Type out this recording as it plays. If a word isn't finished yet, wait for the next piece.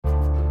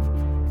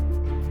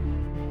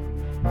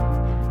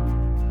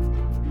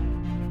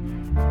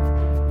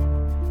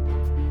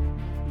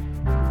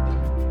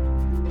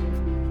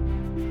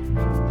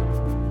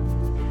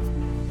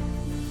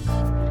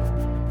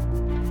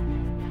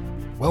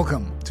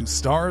Welcome to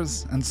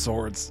Stars and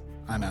Swords.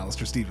 I'm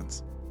Alistair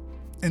Stevens.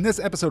 In this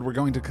episode, we're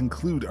going to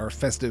conclude our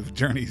festive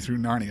journey through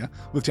Narnia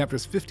with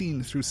chapters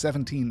 15 through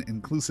 17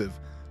 inclusive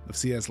of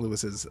C.S.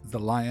 Lewis's The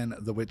Lion,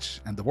 the Witch,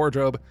 and the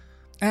Wardrobe.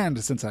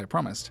 And since I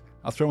promised,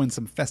 I'll throw in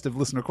some festive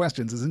listener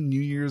questions as a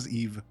New Year's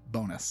Eve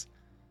bonus.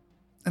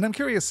 And I'm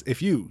curious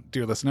if you,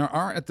 dear listener,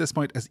 are at this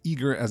point as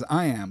eager as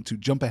I am to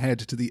jump ahead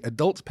to the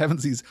adult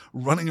Pevensies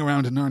running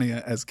around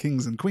Narnia as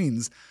kings and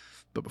queens.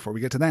 But before we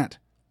get to that,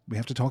 we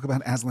have to talk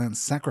about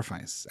Aslan's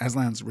sacrifice,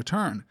 Aslan's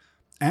return,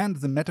 and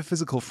the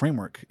metaphysical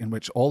framework in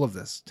which all of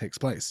this takes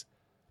place.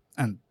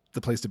 And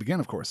the place to begin,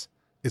 of course,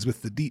 is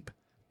with the deep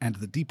and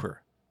the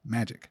deeper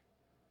magic.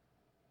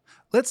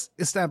 Let's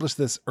establish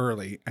this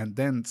early and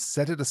then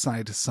set it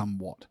aside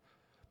somewhat.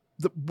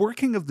 The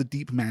working of the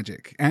deep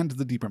magic and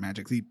the deeper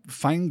magic, the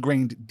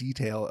fine-grained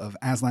detail of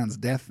Aslan's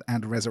death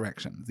and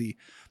resurrection, the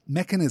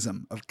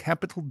mechanism of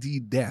capital D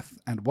death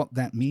and what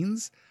that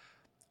means,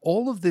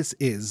 all of this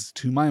is,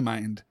 to my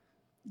mind,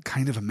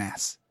 kind of a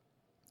mess.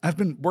 I've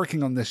been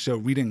working on this show,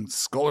 reading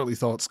scholarly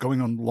thoughts,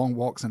 going on long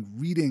walks, and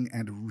reading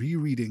and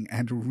rereading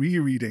and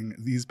rereading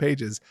these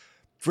pages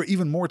for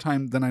even more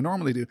time than I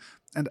normally do,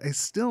 and I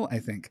still, I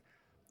think,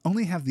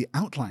 only have the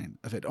outline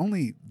of it,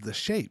 only the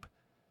shape.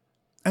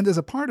 And there's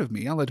a part of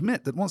me, I'll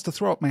admit, that wants to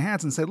throw up my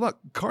hands and say, look,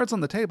 cards on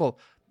the table,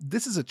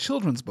 this is a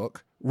children's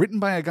book written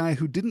by a guy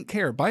who didn't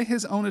care, by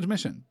his own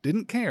admission,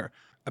 didn't care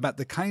about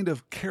the kind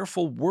of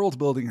careful world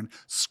building and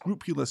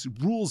scrupulous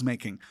rules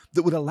making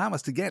that would allow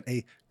us to get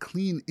a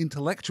clean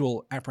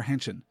intellectual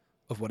apprehension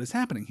of what is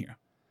happening here.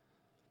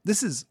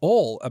 This is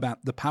all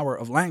about the power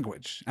of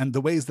language and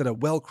the ways that a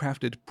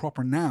well-crafted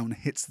proper noun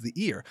hits the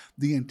ear.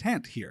 The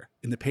intent here,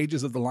 in the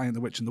pages of The Lion, the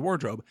Witch, and the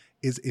Wardrobe,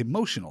 is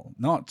emotional,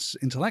 not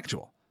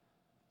intellectual.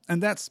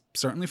 And that's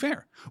certainly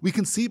fair. We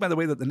can see by the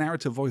way that the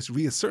narrative voice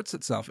reasserts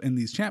itself in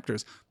these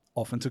chapters,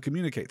 often to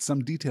communicate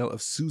some detail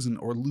of Susan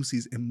or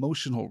Lucy's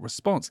emotional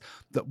response,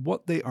 that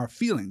what they are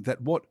feeling,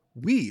 that what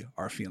we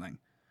are feeling,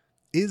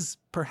 is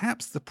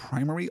perhaps the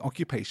primary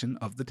occupation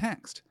of the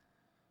text.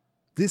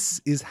 This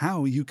is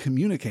how you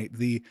communicate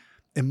the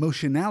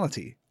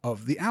emotionality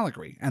of the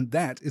allegory, and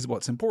that is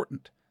what's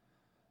important.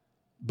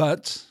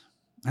 But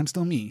I'm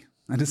still me,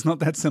 and it's not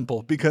that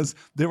simple, because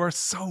there are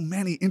so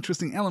many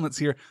interesting elements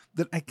here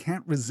that I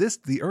can't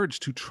resist the urge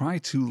to try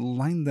to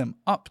line them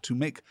up, to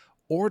make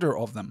order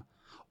of them,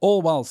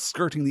 all while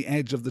skirting the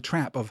edge of the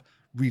trap of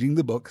reading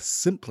the book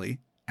simply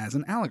as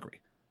an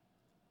allegory.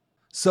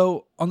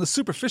 So, on the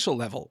superficial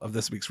level of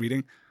this week's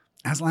reading,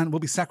 Aslan will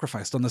be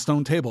sacrificed on the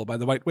stone table by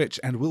the White Witch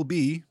and will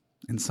be,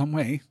 in some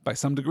way, by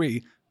some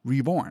degree,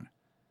 reborn.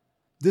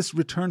 This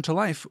return to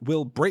life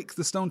will break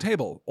the stone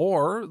table,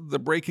 or the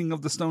breaking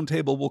of the stone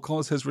table will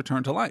cause his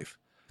return to life.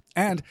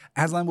 And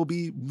Aslan will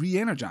be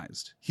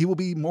re-energized. He will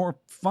be more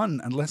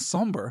fun and less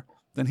somber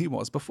than he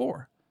was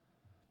before.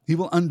 He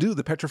will undo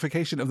the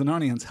petrification of the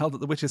Narnians held at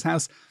the witch's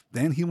house,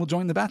 then he will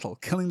join the battle,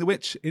 killing the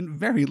witch in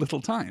very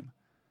little time.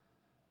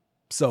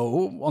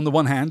 So, on the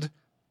one hand,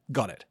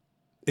 got it.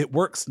 It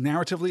works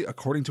narratively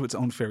according to its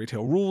own fairy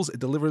tale rules. It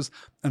delivers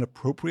an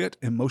appropriate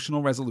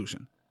emotional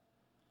resolution.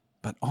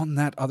 But on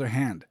that other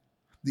hand,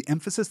 the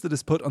emphasis that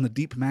is put on the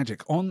deep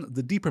magic, on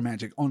the deeper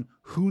magic, on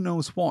who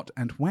knows what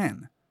and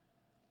when,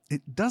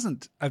 it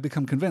doesn't, I've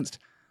become convinced,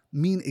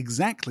 mean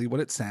exactly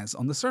what it says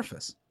on the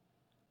surface.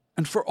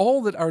 And for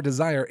all that our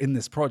desire in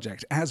this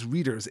project as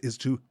readers is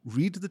to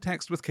read the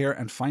text with care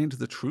and find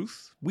the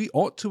truth, we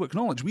ought to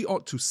acknowledge, we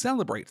ought to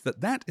celebrate that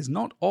that is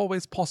not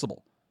always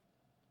possible.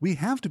 We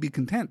have to be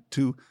content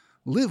to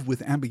live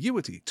with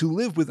ambiguity, to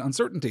live with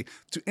uncertainty,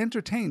 to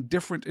entertain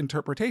different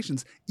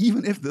interpretations,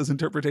 even if those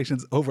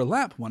interpretations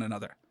overlap one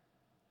another.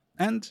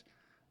 And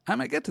I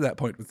might get to that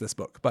point with this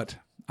book, but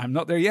I'm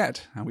not there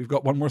yet, and we've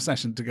got one more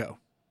session to go.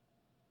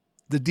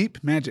 The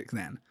deep magic,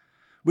 then,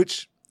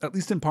 which, at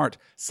least in part,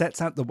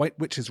 sets out the White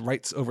Witch's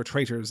rights over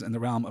traitors in the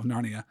realm of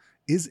Narnia,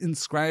 is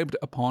inscribed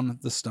upon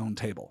the stone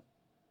table.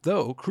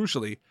 Though,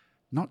 crucially,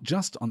 not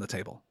just on the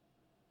table.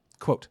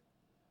 Quote,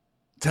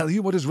 "Tell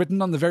you what is written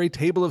on the very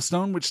table of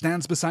stone which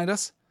stands beside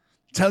us?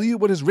 Tell you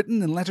what is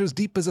written in letters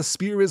deep as a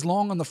spear is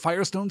long on the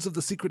firestones of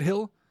the secret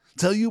hill?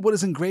 Tell you what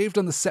is engraved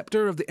on the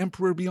scepter of the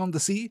emperor beyond the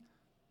sea?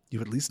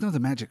 You at least know the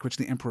magic which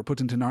the emperor put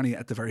into Narnia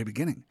at the very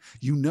beginning.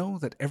 You know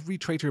that every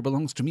traitor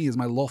belongs to me as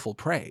my lawful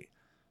prey,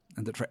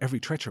 and that for every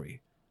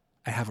treachery,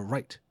 I have a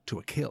right to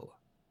a kill."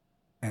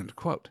 End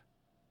quote.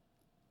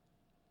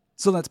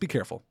 So let's be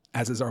careful,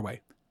 as is our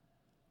way.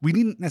 We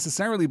needn't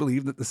necessarily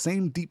believe that the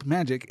same deep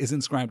magic is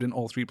inscribed in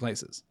all three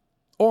places,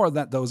 or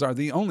that those are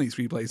the only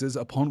three places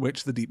upon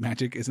which the deep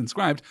magic is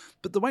inscribed,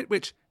 but the White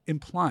Witch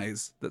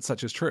implies that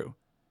such is true.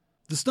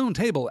 The stone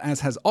table,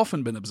 as has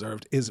often been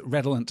observed, is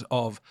redolent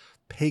of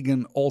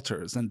pagan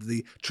altars and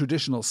the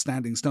traditional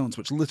standing stones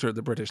which litter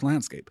the British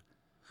landscape.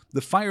 The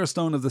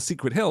firestone of the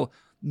Secret Hill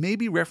may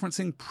be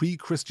referencing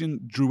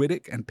pre-Christian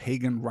druidic and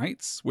pagan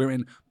rites,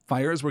 wherein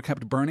fires were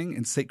kept burning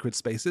in sacred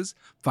spaces.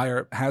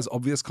 Fire has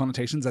obvious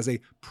connotations as a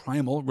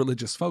primal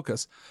religious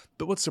focus.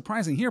 But what's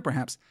surprising here,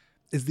 perhaps,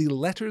 is the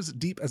letters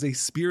deep as a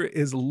spear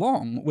is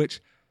long,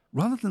 which,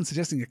 rather than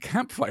suggesting a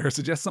campfire,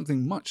 suggests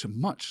something much,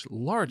 much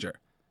larger.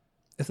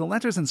 If the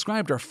letters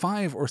inscribed are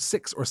 5 or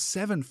 6 or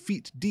 7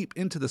 feet deep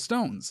into the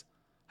stones,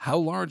 how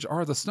large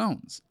are the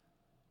stones?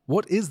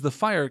 What is the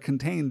fire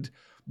contained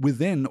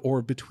within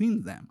or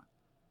between them?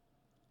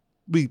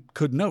 We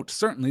could note,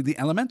 certainly, the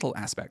elemental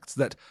aspects,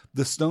 that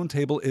the stone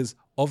table is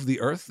of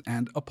the earth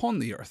and upon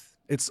the earth.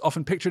 It's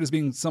often pictured as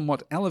being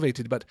somewhat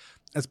elevated, but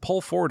as Paul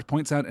Ford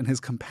points out in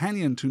his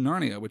Companion to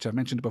Narnia, which I've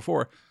mentioned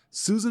before,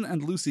 Susan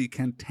and Lucy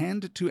can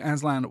tend to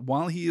Aslan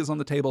while he is on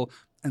the table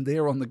and they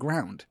are on the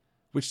ground,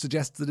 which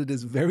suggests that it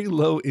is very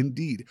low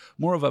indeed,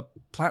 more of a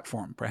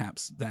platform,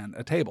 perhaps, than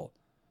a table.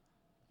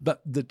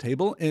 But the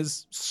table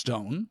is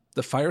stone,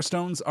 the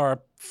firestones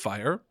are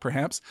fire,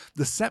 perhaps,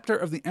 the scepter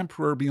of the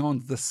Emperor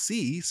beyond the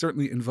sea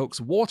certainly invokes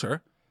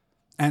water,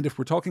 and if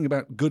we're talking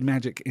about good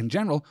magic in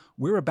general,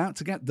 we're about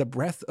to get the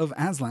breath of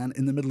Aslan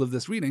in the middle of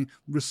this reading,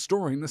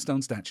 restoring the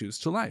stone statues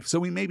to life. So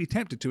we may be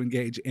tempted to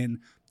engage in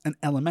an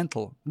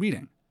elemental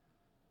reading.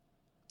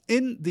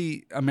 In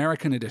the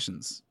American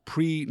editions,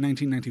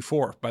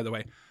 pre-1994, by the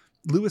way,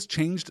 Lewis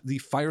changed the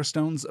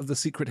firestones of the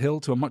Secret Hill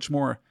to a much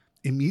more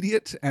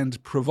immediate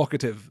and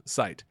provocative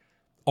sight,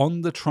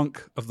 on the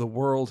trunk of the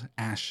World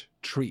Ash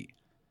Tree.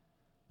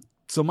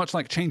 So much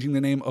like changing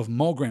the name of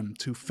Mogrim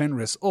to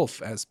Fenris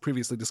Ulf, as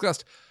previously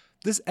discussed,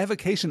 this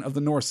evocation of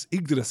the Norse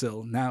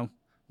Yggdrasil, now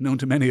known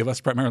to many of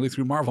us primarily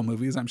through Marvel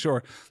movies, I'm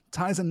sure,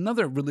 ties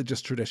another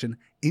religious tradition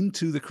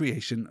into the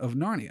creation of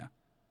Narnia.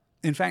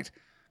 In fact,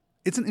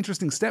 it's an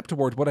interesting step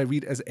toward what I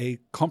read as a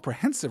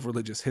comprehensive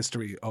religious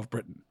history of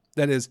Britain.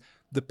 That is,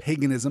 the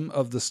paganism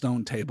of the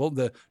stone table,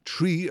 the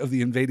tree of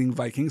the invading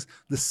Vikings,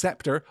 the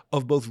scepter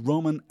of both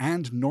Roman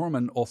and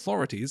Norman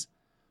authorities.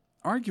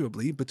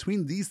 Arguably,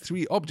 between these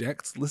three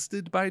objects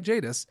listed by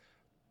Jadis,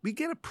 we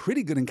get a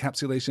pretty good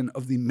encapsulation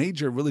of the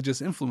major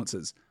religious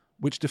influences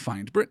which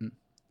defined Britain.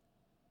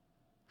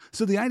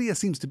 So the idea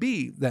seems to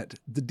be that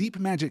the deep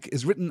magic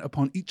is written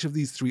upon each of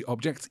these three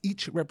objects,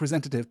 each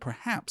representative,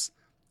 perhaps,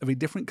 of a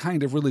different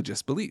kind of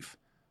religious belief.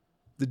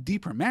 The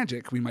deeper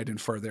magic, we might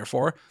infer,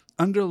 therefore,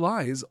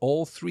 underlies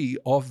all three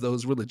of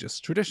those religious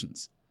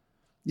traditions.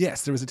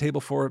 Yes, there is a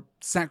table for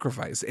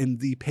sacrifice in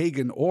the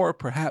pagan or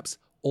perhaps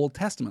Old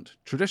Testament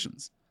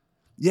traditions.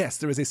 Yes,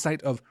 there is a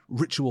site of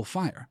ritual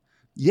fire.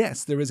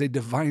 Yes, there is a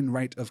divine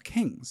right of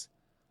kings.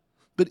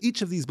 But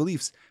each of these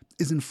beliefs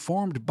is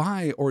informed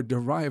by or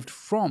derived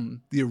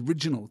from the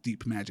original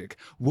deep magic,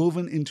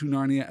 woven into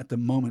Narnia at the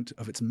moment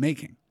of its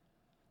making.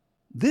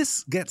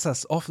 This gets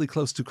us awfully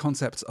close to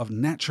concepts of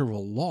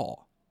natural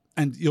law.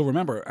 And you'll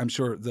remember, I'm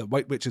sure, the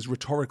White Witch's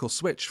rhetorical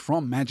switch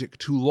from magic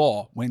to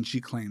law when she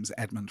claims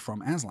Edmund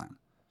from Aslan.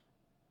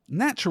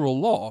 Natural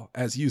law,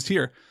 as used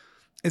here,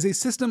 is a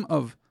system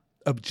of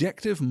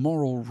objective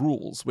moral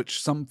rules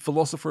which some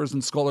philosophers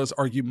and scholars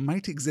argue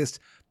might exist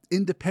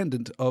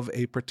independent of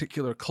a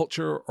particular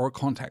culture or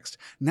context.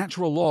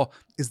 Natural law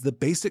is the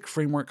basic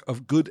framework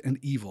of good and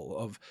evil,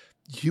 of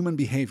human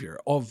behavior,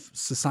 of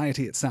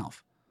society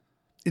itself.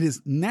 It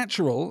is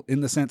natural in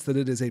the sense that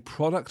it is a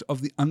product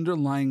of the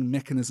underlying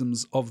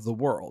mechanisms of the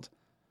world.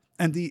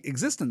 And the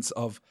existence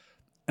of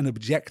an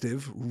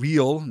objective,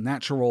 real,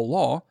 natural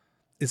law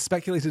is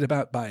speculated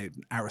about by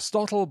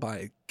Aristotle,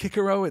 by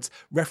Cicero. It's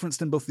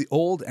referenced in both the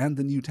Old and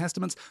the New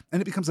Testaments,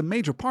 and it becomes a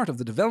major part of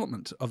the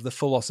development of the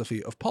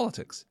philosophy of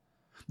politics.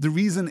 The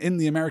reason in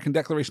the American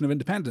Declaration of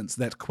Independence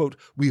that, quote,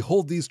 we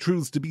hold these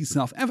truths to be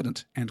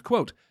self-evident, end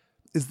quote,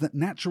 is that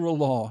natural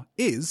law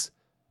is,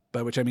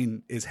 by which I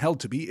mean is held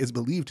to be, is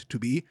believed to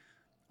be,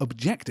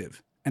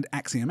 objective and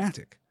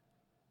axiomatic.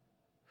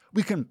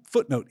 We can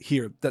footnote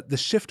here that the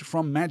shift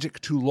from magic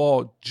to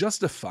law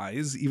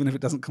justifies, even if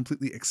it doesn't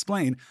completely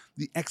explain,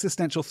 the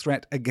existential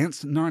threat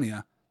against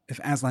Narnia if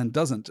Aslan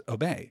doesn't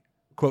obey.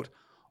 Quote,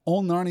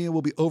 all Narnia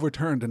will be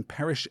overturned and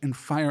perish in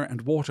fire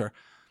and water.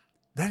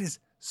 That is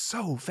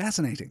so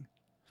fascinating.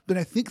 But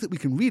I think that we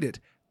can read it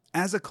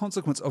as a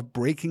consequence of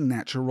breaking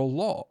natural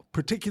law,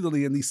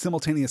 particularly in the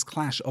simultaneous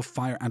clash of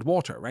fire and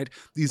water, right?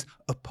 These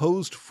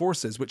opposed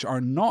forces which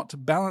are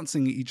not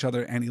balancing each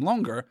other any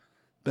longer,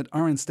 but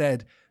are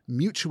instead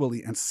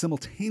mutually and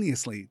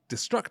simultaneously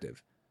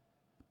destructive.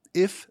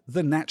 If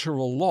the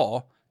natural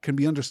law can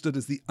be understood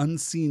as the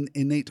unseen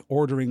innate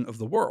ordering of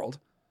the world,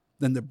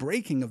 then the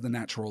breaking of the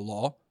natural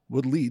law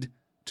would lead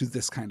to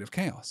this kind of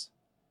chaos.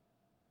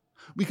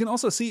 We can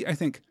also see, I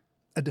think,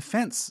 a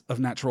defense of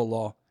natural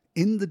law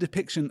in the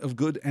depiction of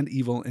good and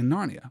evil in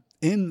Narnia,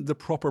 in the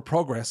proper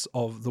progress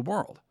of the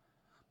world.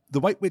 The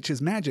White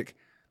Witch's magic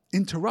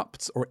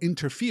interrupts or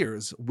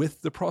interferes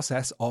with the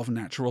process of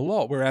natural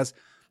law, whereas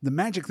the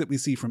magic that we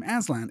see from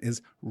Aslan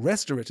is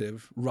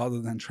restorative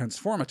rather than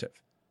transformative.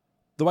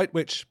 The White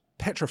Witch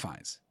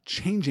petrifies,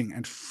 changing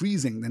and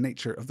freezing the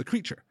nature of the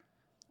creature.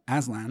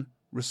 Aslan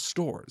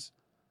restores.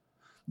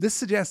 This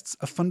suggests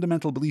a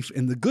fundamental belief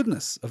in the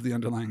goodness of the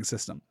underlying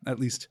system, at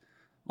least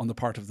on the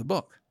part of the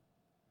book.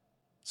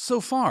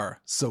 So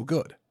far, so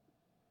good.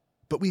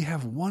 But we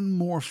have one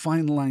more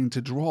fine line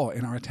to draw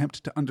in our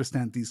attempt to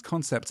understand these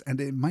concepts,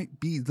 and it might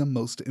be the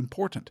most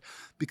important,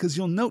 because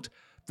you'll note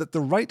that the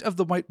right of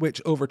the White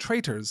Witch over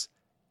traitors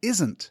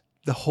isn't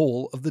the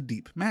whole of the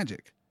deep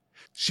magic.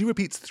 She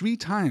repeats 3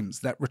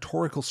 times that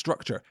rhetorical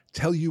structure: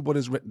 tell you what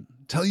is written,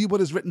 tell you what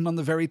is written on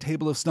the very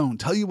table of stone,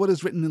 tell you what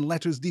is written in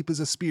letters deep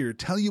as a spear,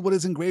 tell you what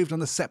is engraved on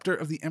the scepter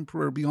of the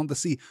emperor beyond the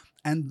sea,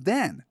 and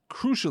then,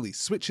 crucially,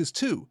 switches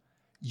to,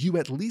 you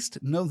at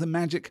least know the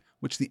magic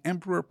which the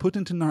emperor put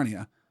into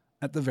Narnia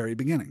at the very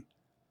beginning.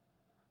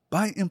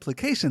 By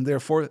implication,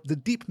 therefore, the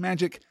deep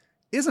magic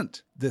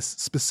isn't this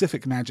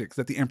specific magic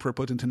that the emperor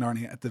put into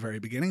Narnia at the very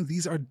beginning.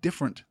 These are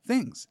different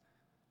things.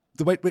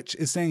 The White Witch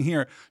is saying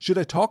here, should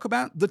I talk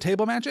about the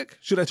table magic?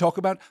 Should I talk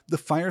about the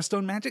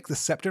Firestone magic, the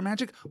scepter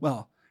magic?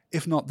 Well,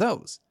 if not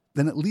those,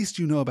 then at least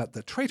you know about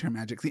the traitor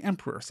magic the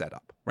emperor set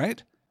up,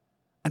 right?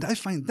 And I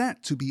find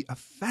that to be a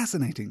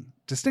fascinating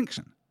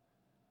distinction.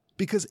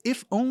 Because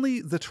if only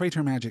the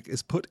traitor magic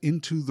is put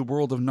into the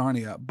world of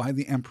Narnia by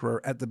the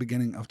emperor at the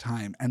beginning of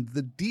time, and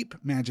the deep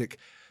magic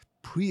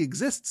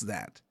pre-exists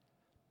that,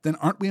 then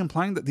aren't we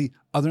implying that the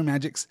other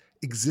magics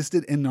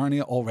existed in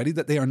Narnia already,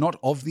 that they are not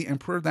of the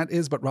emperor, that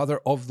is, but rather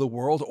of the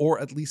world, or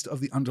at least of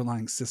the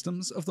underlying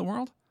systems of the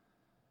world?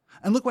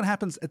 And look what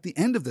happens at the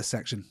end of this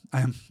section.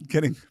 I am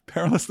getting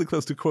perilously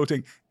close to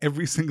quoting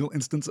every single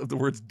instance of the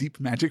words deep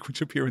magic,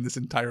 which appear in this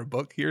entire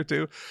book here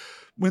too.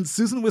 When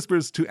Susan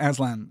whispers to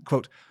Aslan,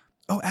 quote,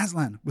 "Oh,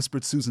 Aslan,"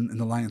 whispered Susan in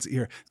the lion's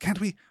ear,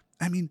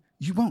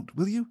 you won't,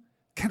 will you?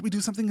 Can't we do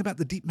something about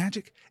the deep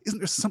magic? Isn't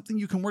there something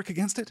you can work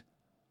against it?"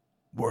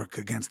 "Work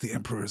against the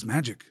emperor's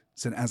magic,"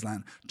 said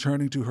Aslan,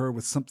 turning to her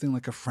with something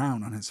like a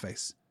frown on his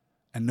face.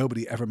 And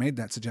nobody ever made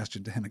that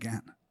suggestion to him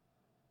again.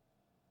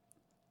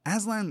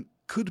 Aslan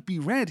could be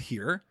read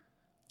here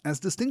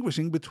as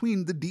distinguishing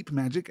between the deep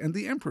magic and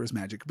the emperor's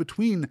magic,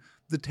 between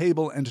the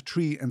table and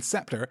tree and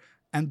scepter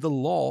and the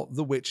law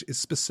the witch is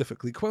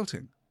specifically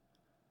quoting.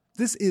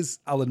 This is,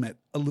 I'll admit,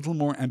 a little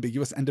more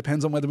ambiguous and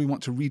depends on whether we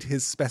want to read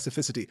his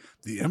specificity,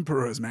 the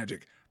emperor's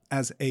magic,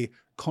 as a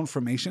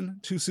confirmation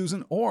to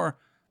Susan or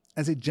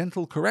as a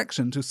gentle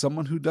correction to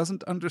someone who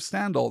doesn't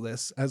understand all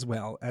this as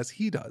well as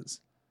he does.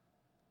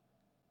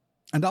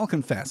 And I'll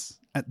confess,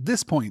 at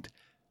this point,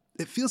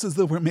 it feels as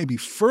though we're maybe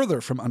further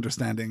from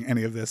understanding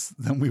any of this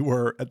than we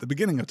were at the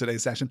beginning of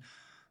today's session,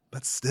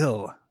 but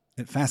still,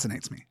 it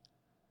fascinates me.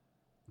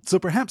 So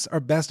perhaps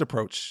our best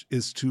approach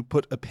is to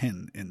put a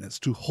pin in this,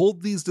 to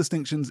hold these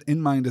distinctions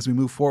in mind as we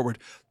move forward,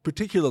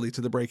 particularly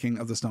to the breaking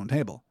of the stone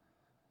table.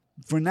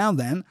 For now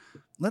then,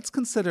 let's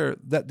consider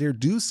that there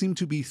do seem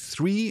to be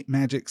 3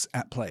 magics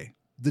at play.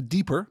 The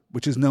deeper,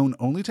 which is known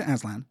only to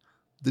Aslan,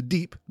 the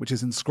deep, which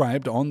is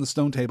inscribed on the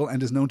stone table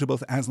and is known to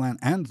both Aslan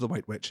and the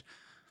White Witch,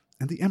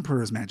 and the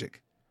Emperor's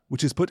magic,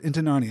 which is put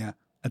into Narnia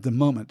at the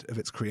moment of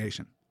its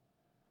creation.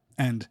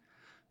 And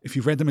if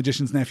you've read The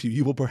Magician's Nephew,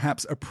 you will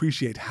perhaps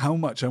appreciate how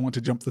much I want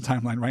to jump the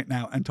timeline right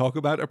now and talk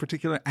about a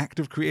particular act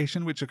of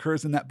creation which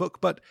occurs in that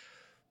book, but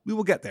we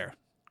will get there.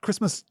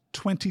 Christmas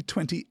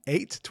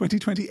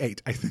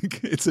 2028, I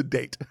think it's a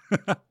date.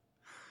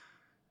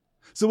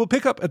 So we'll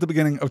pick up at the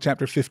beginning of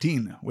chapter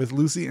 15 with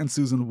Lucy and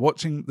Susan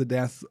watching the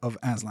death of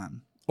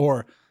Aslan,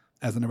 or,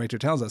 as the narrator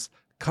tells us,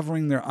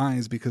 covering their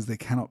eyes because they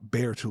cannot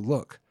bear to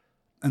look,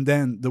 and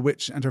then the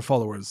witch and her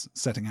followers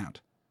setting out.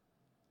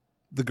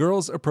 The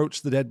girls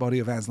approach the dead body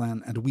of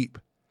Aslan and weep.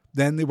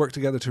 Then they work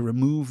together to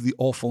remove the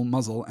awful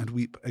muzzle and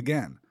weep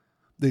again.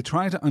 They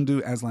try to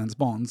undo Aslan's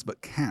bonds,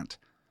 but can't,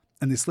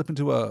 and they slip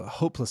into a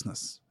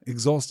hopelessness,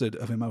 exhausted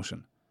of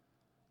emotion.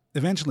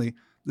 Eventually,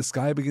 the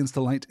sky begins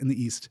to light in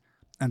the east,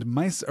 and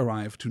mice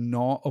arrive to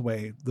gnaw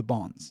away the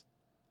bonds.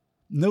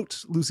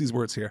 Note Lucy's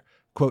words here,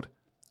 quote,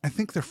 "I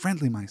think they're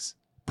friendly mice.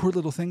 Poor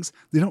little things,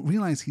 they don't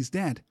realize he's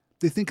dead.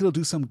 They think it'll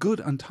do some good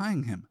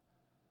untying him."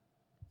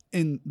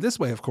 In this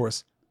way, of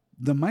course,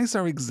 the mice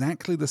are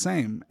exactly the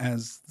same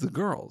as the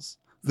girls.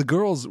 The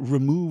girls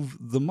remove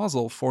the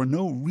muzzle for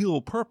no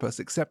real purpose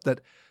except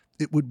that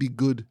it would be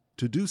good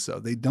to do so.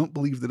 They don't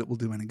believe that it will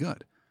do any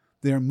good.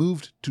 They are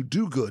moved to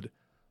do good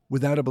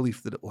without a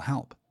belief that it will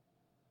help.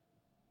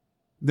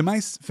 The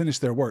mice finish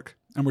their work,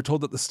 and we're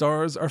told that the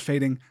stars are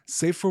fading,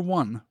 save for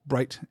one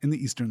bright in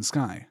the eastern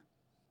sky.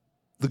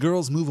 The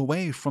girls move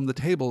away from the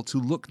table to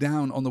look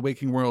down on the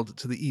waking world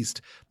to the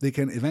east. They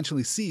can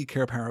eventually see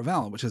Cair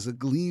Paravel, which is a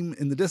gleam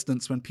in the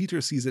distance when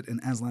Peter sees it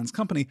in Aslan's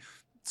company,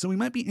 so we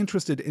might be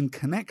interested in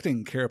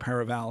connecting Cair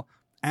Paravel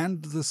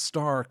and the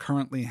star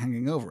currently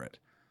hanging over it.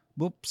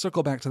 We'll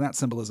circle back to that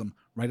symbolism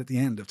right at the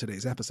end of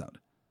today's episode.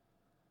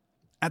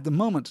 At the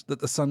moment that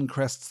the sun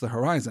crests the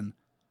horizon,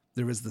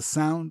 there is the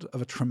sound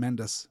of a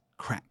tremendous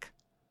crack.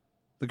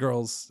 The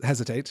girls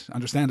hesitate,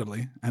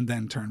 understandably, and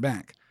then turn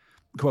back.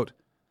 Quote,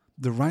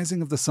 "The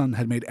rising of the sun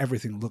had made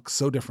everything look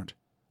so different.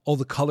 All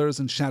the colors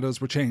and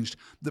shadows were changed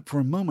that for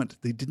a moment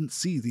they didn't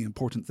see the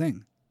important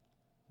thing.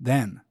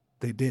 Then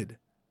they did.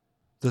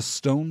 The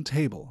stone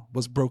table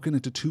was broken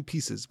into 2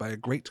 pieces by a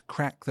great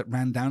crack that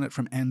ran down it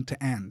from end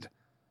to end,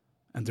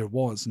 and there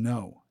was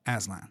no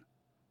Aslan."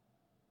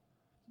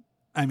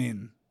 I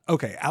mean,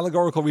 Okay,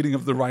 allegorical reading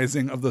of the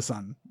rising of the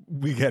sun.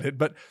 We get it.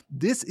 But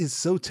this is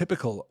so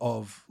typical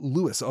of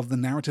Lewis, of the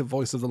narrative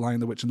voice of The Lion,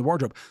 the Witch, and the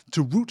Wardrobe,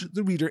 to root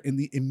the reader in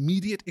the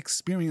immediate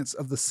experience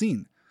of the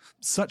scene,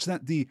 such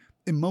that the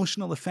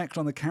emotional effect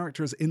on the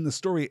characters in the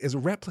story is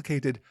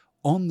replicated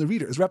on the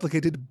reader, is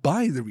replicated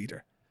by the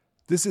reader.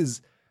 This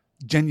is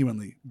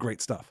genuinely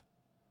great stuff.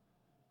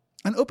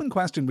 An open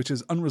question which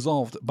is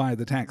unresolved by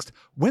the text.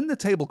 When the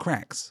table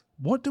cracks,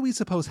 what do we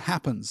suppose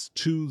happens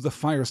to the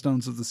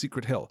Firestones of the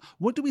Secret Hill?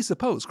 What do we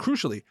suppose,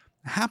 crucially,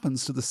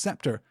 happens to the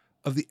scepter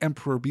of the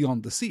Emperor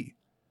beyond the sea?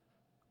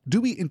 Do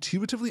we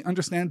intuitively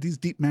understand these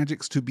deep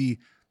magics to be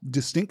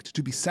distinct,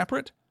 to be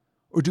separate?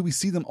 Or do we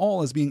see them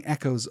all as being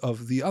echoes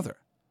of the other?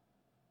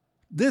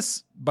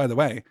 This, by the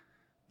way,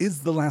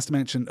 is the last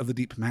mention of the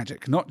deep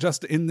magic, not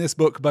just in this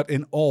book, but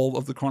in all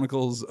of the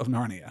Chronicles of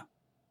Narnia.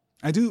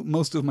 I do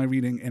most of my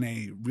reading in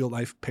a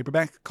real-life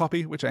paperback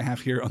copy, which I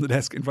have here on the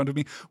desk in front of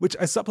me, which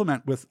I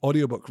supplement with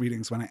audiobook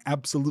readings when I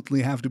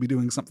absolutely have to be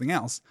doing something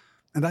else,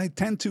 and I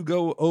tend to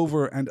go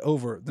over and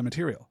over the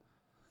material.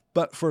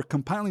 But for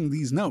compiling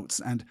these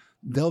notes and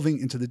delving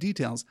into the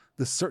details,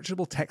 the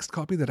searchable text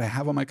copy that I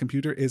have on my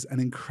computer is an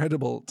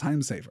incredible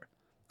time saver.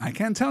 I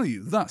can tell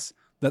you, thus,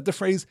 that the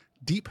phrase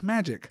deep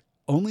magic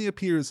only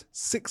appears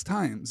 6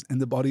 times in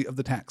the body of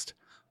the text.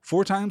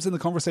 4 times in the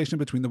conversation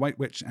between the White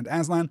Witch and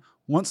Aslan,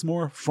 once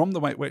more from the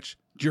White Witch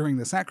during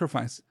the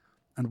sacrifice,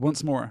 and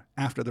once more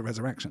after the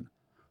resurrection.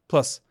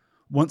 Plus,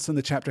 once in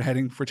the chapter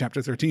heading for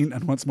chapter 13,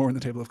 and once more in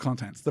the table of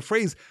contents. The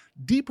phrase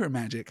deeper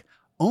magic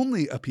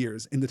only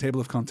appears in the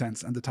table of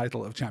contents and the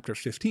title of chapter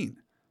 15.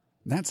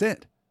 That's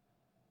it.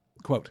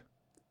 Quote,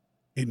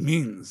 "It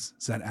means,"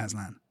 said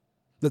Aslan,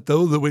 "that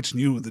though the witch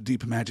knew the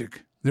deep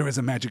magic, there is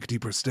a magic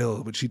deeper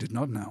still which she did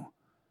not know.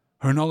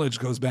 Her knowledge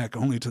goes back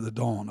only to the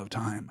dawn of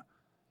time.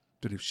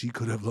 But if she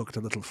could have looked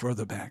a little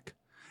further back,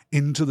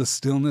 into the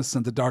stillness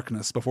and the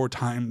darkness before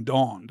time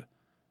dawned,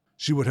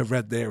 she would have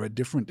read there a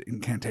different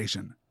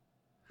incantation.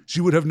 She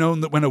would have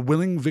known that when a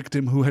willing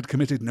victim who had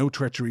committed no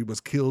treachery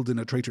was killed in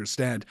a traitor's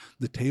stead,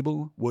 the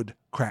table would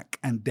crack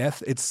and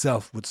death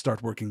itself would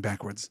start working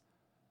backwards.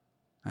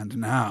 And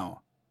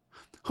now—"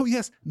 "Oh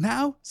yes,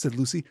 now," said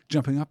Lucy,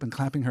 jumping up and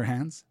clapping her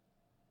hands.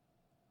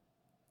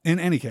 In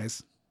any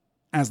case,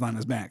 Aslan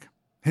is back.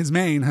 His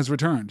mane has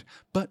returned,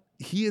 but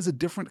he is a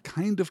different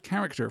kind of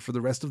character for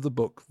the rest of the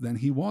book than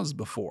he was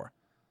before.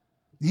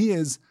 He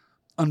is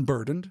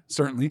unburdened,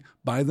 certainly,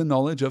 by the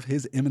knowledge of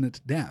his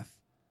imminent death.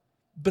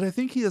 But I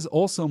think he is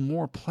also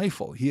more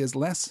playful. He is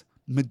less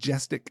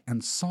majestic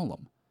and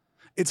solemn.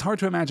 It's hard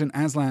to imagine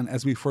Aslan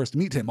as we first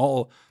meet him,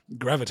 all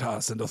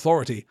gravitas and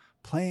authority,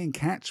 playing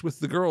catch with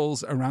the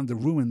girls around the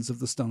ruins of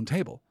the stone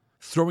table,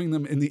 throwing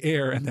them in the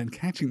air and then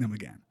catching them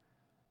again.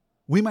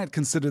 We might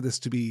consider this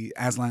to be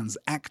Aslan's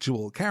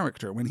actual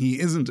character when he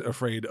isn't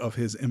afraid of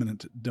his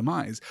imminent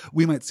demise.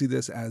 We might see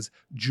this as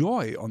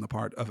joy on the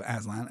part of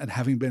Aslan at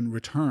having been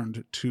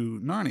returned to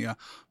Narnia,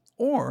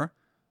 or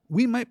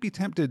we might be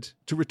tempted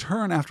to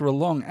return after a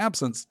long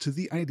absence to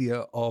the idea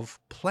of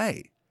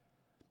play.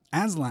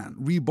 Aslan,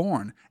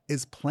 reborn,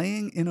 is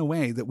playing in a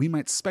way that we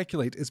might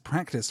speculate is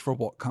practice for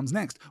what comes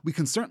next. We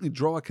can certainly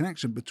draw a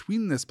connection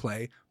between this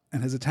play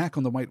and his attack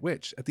on the White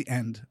Witch at the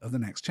end of the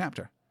next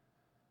chapter.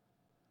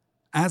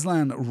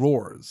 Aslan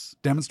roars,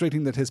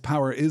 demonstrating that his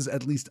power is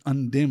at least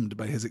undimmed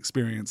by his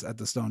experience at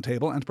the stone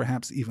table, and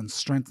perhaps even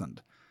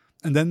strengthened.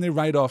 And then they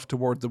ride off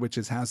toward the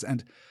witch's house,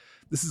 and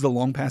this is a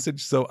long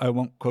passage, so I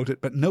won't quote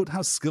it, but note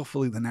how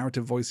skillfully the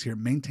narrative voice here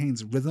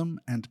maintains rhythm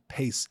and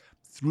pace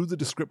through the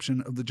description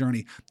of the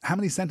journey. How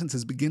many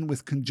sentences begin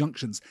with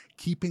conjunctions,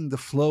 keeping the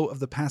flow of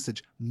the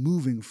passage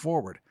moving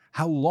forward?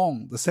 How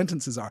long the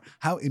sentences are,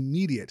 how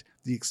immediate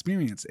the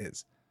experience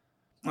is.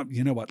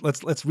 You know what,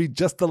 let's read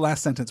just the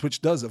last sentence,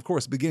 which does, of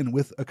course, begin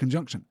with a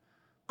conjunction.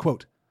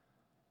 Quote,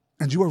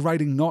 "And you are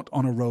riding not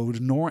on a road,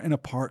 nor in a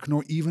park,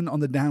 nor even on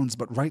the downs,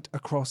 but right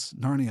across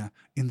Narnia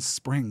in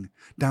spring,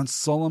 down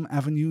solemn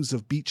avenues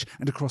of beech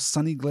and across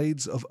sunny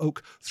glades of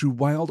oak, through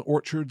wild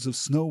orchards of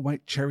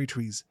snow-white cherry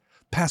trees,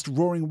 past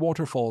roaring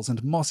waterfalls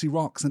and mossy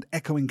rocks and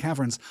echoing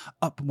caverns,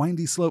 up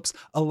windy slopes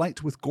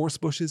alight with gorse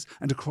bushes,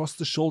 and across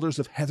the shoulders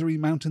of heathery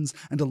mountains,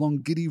 and along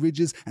giddy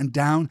ridges, and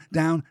down,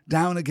 down,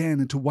 down again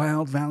into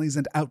wild valleys,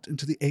 and out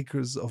into the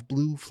acres of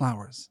blue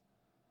flowers."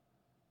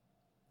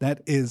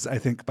 That is, I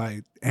think,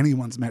 by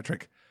anyone's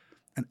metric,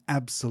 an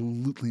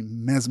absolutely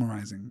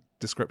mesmerizing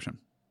description.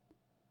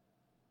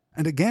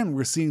 And again,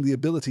 we're seeing the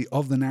ability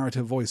of the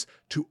narrative voice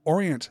to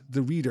orient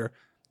the reader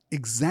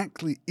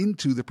exactly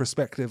into the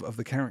perspective of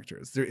the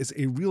characters. There is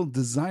a real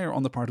desire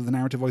on the part of the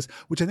narrative voice,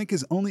 which I think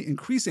is only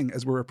increasing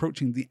as we're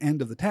approaching the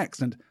end of the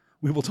text, and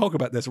we will talk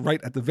about this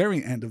right at the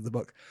very end of the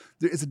book.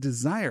 There is a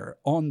desire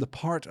on the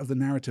part of the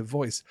narrative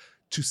voice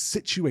to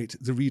situate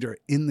the reader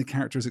in the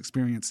character's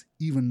experience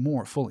even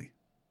more fully.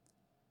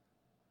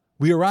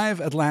 We arrive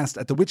at last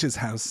at the witch's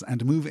house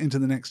and move into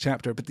the next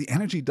chapter, but the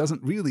energy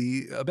doesn't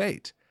really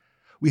abate.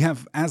 We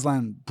have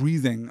Aslan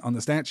breathing on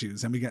the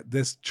statues, and we get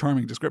this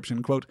charming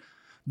description, quote,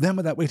 Then,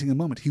 without waiting a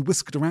moment, he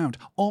whisked around,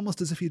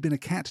 almost as if he had been a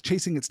cat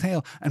chasing its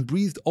tail, and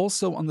breathed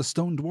also on the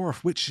stone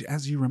dwarf, which,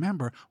 as you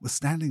remember, was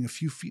standing a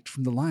few feet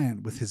from the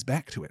lion with his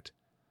back to it.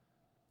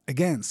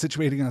 Again,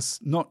 situating us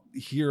not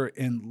here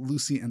in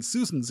Lucy and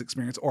Susan's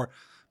experience, or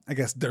I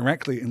guess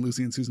directly in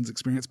Lucy and Susan's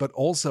experience, but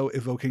also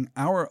evoking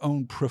our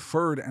own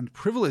preferred and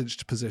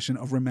privileged position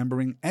of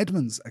remembering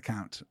Edmund's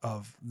account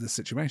of this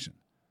situation.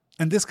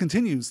 And this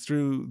continues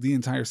through the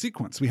entire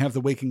sequence. We have the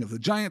waking of the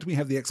giant, we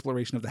have the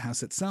exploration of the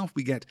house itself,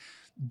 we get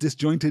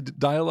disjointed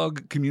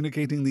dialogue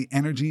communicating the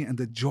energy and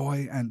the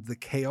joy and the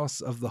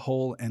chaos of the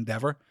whole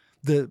endeavor.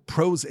 The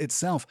prose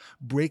itself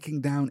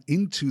breaking down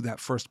into that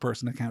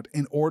first-person account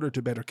in order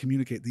to better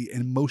communicate the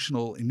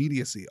emotional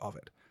immediacy of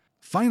it.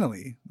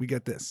 Finally, we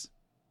get this.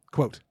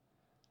 Quote,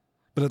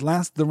 "But at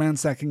last the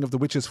ransacking of the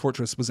witch's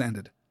fortress was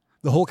ended.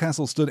 The whole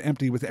castle stood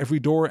empty, with every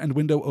door and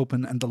window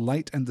open, and the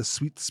light and the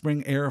sweet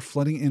spring air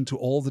flooding into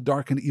all the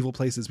dark and evil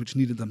places which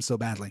needed them so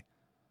badly.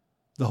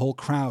 The whole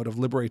crowd of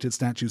liberated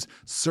statues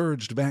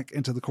surged back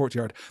into the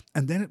courtyard,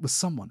 and then it was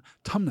someone,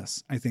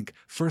 Tumnus, I think,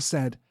 first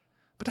said,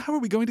 'But how are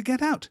we going to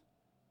get out?'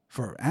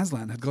 For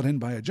Aslan had got in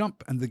by a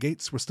jump, and the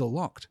gates were still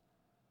locked.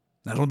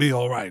 'That'll be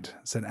all right,'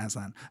 said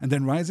Aslan, and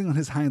then rising on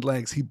his hind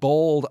legs, he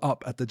bawled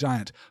up at the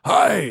giant.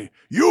 'Hi,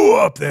 you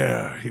up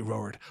there,' he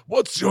roared.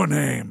 'What's your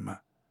name?'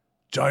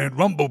 'Giant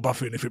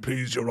Rumblebuffin, if it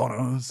please your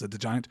honour,' said the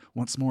giant,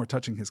 once more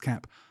touching his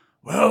cap.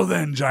 'Well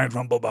then, Giant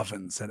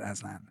Rumblebuffin,' said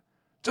Aslan,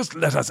 'just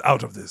let us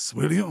out of this,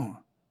 will you?'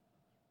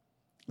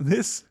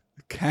 This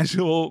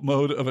casual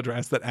mode of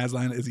address that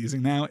Aslan is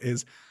using now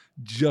is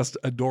just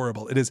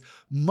adorable. It is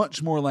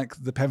much more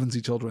like the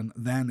Pevensey children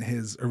than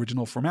his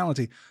original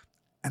formality,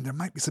 and there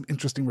might be some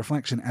interesting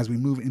reflection as we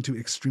move into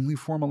extremely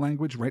formal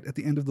language right at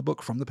the end of the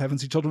book from the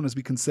Pevensey children as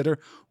we consider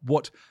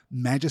what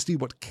majesty,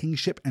 what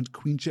kingship and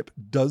queenship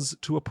does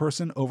to a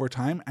person over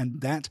time,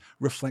 and that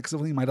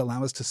reflexively might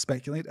allow us to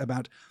speculate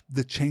about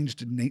the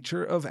changed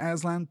nature of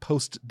Aslan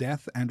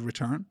post-death and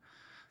return.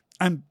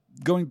 I'm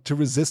going to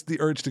resist the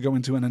urge to go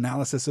into an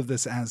analysis of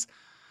this as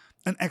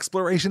an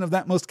exploration of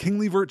that most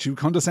kingly virtue,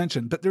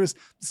 condescension, but there is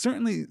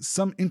certainly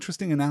some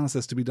interesting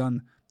analysis to be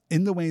done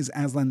in the ways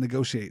Aslan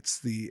negotiates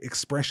the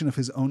expression of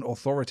his own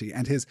authority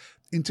and his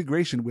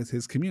integration with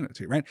his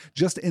community, right?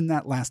 Just in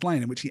that last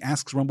line in which he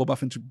asks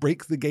Rumblebuffin to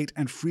break the gate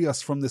and free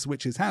us from this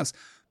witch's house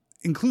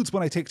includes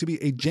what I take to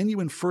be a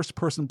genuine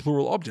first-person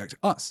plural object,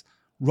 us,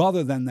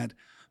 rather than that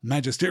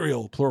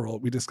magisterial plural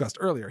we discussed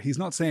earlier. He's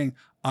not saying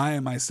I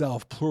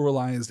myself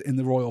pluralized in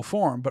the royal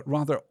form, but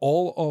rather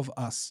all of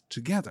us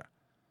together.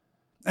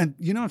 And,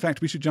 in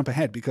fact, we should jump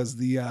ahead because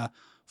the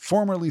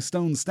formerly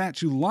stone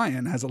statue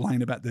lion has a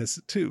line about this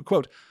too.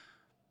 Quote,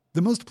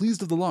 "The most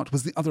pleased of the lot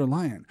was the other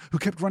lion, who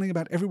kept running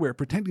about everywhere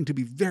pretending to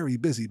be very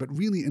busy, but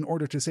really in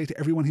order to say to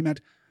everyone he met,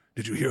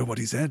 'Did you hear what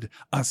he said?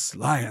 Us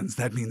lions,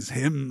 that means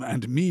him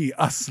and me,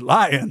 us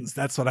lions.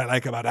 That's what I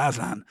like about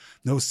Aslan.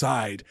 No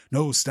side,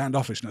 no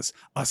standoffishness.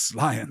 Us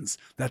lions,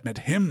 that meant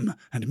him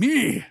and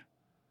me.'"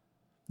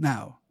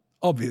 Now,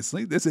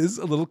 obviously, this is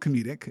a little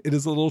comedic, it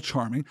is a little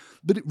charming,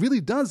 but it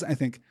really does, I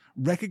think,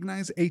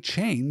 recognize a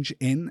change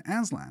in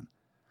Aslan.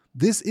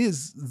 This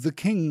is the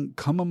king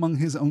come among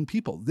his own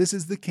people. This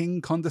is the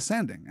king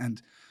condescending.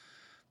 And,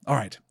 all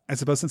right, I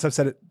suppose since I've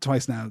said it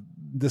twice now,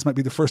 this might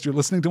be the first you're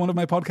listening to one of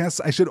my podcasts,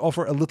 I should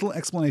offer a little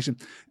explanation.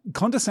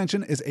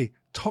 Condescension is a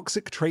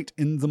toxic trait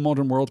in the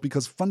modern world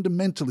because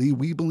fundamentally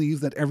we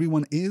believe that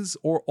everyone is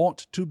or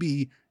ought to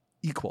be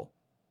equal.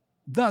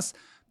 Thus,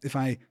 if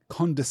I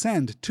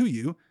condescend to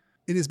you,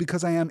 it is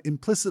because I am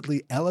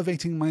implicitly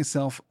elevating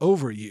myself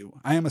over you.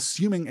 I am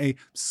assuming a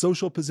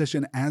social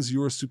position as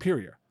your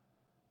superior.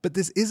 But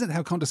this isn't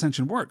how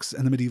condescension works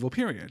in the medieval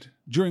period,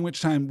 during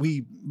which time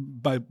we,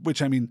 by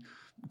which I mean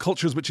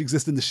cultures which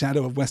exist in the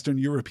shadow of Western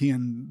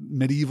European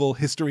medieval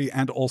history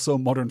and also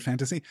modern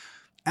fantasy,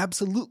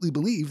 absolutely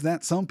believe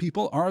that some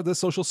people are the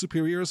social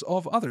superiors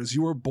of others.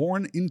 You are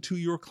born into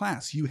your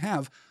class. You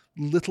have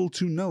little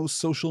to no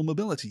social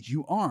mobility.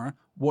 You are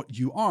what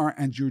you are,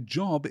 and your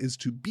job is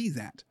to be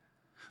that.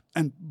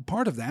 And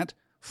part of that,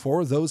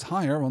 for those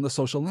higher on the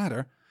social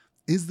ladder,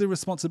 is the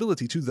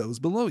responsibility to those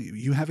below you.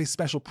 You have a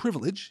special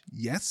privilege,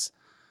 yes,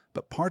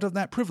 but part of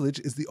that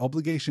privilege is the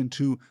obligation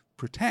to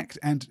protect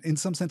and, in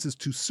some senses,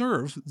 to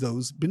serve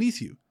those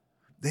beneath you.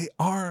 They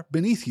are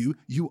beneath you,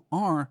 you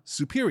are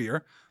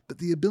superior, but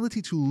the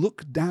ability to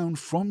look down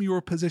from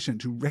your position,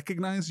 to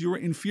recognize your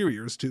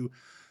inferiors, to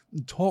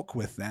talk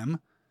with them,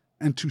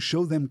 and to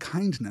show them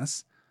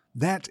kindness,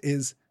 that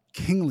is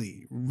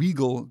kingly,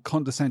 regal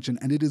condescension,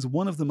 and it is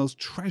one of the most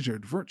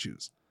treasured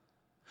virtues.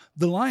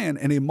 The lion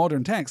in a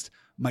modern text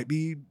might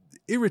be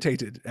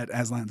irritated at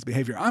Aslan's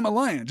behavior. I'm a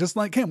lion, just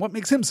like him. What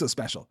makes him so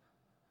special?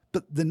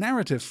 But the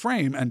narrative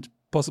frame, and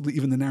possibly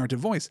even the narrative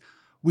voice,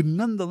 would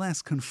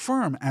nonetheless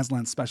confirm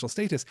Aslan's special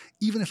status,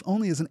 even if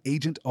only as an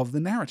agent of the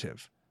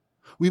narrative.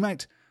 We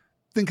might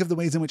think of the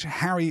ways in which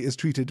Harry is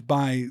treated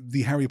by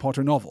the Harry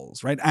Potter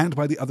novels, right? And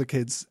by the other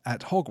kids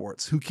at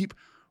Hogwarts, who keep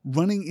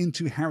running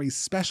into Harry's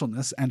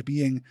specialness and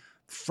being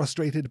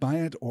frustrated by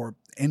it or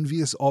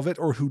envious of it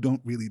or who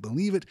don't really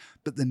believe it,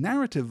 but the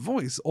narrative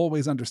voice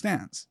always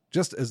understands,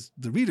 just as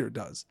the reader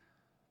does,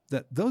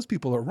 that those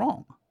people are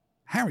wrong.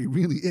 Harry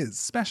really is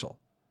special.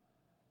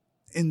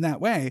 In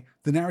that way,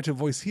 the narrative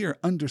voice here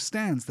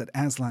understands that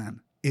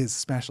Aslan is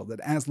special, that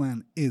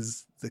Aslan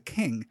is the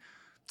king.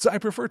 So I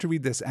prefer to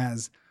read this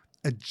as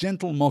a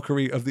gentle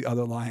mockery of the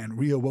other lion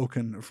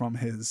reawoken from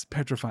his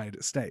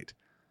petrified state.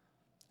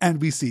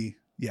 And we see,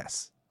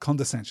 yes,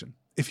 condescension.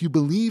 If you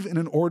believe in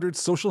an ordered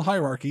social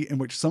hierarchy in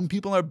which some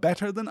people are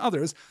better than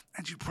others,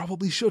 and you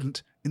probably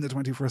shouldn't in the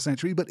 21st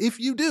century, but if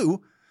you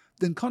do,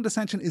 then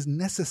condescension is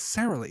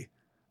necessarily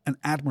an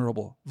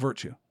admirable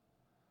virtue.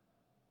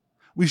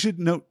 We should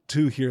note,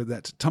 too, here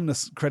that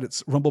Tumnus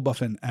credits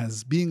Rumblebuffin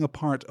as being a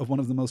part of one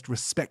of the most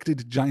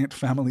respected giant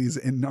families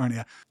in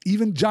Narnia.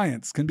 Even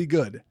giants can be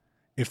good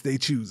if they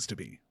choose to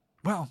be.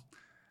 Well,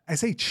 I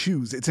say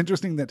choose. It's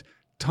interesting that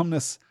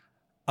Tumnus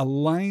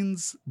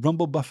aligns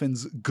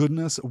Rumblebuffin's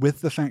goodness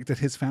with the fact that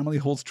his family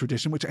holds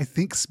tradition, which I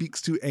think speaks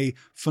to a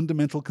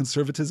fundamental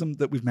conservatism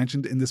that we've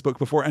mentioned in this book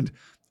before, and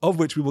of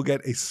which we will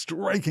get a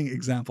striking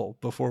example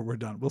before we're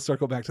done. We'll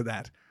circle back to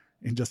that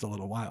in just a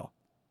little while.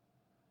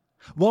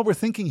 While we're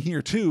thinking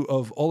here, too,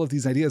 of all of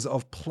these ideas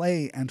of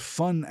play and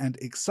fun and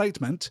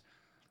excitement,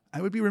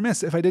 I would be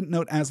remiss if I didn't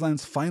note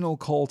Aslan's final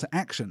call to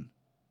action.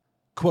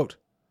 Quote,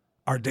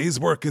 "Our day's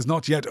work is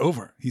not yet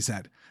over," he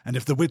said, "and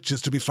if the witch is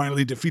to be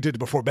finally defeated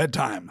before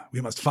bedtime,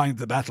 we must find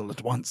the battle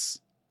at once."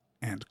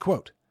 End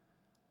quote.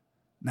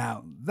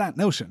 Now, that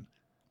notion,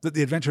 that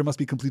the adventure must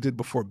be completed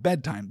before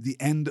bedtime, the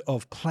end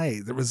of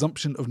play, the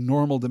resumption of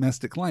normal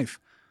domestic life,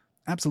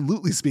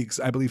 absolutely speaks,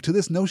 I believe, to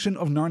this notion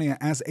of Narnia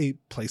as a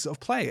place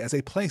of play, as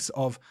a place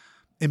of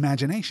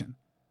imagination.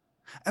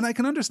 And I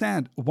can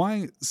understand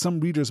why some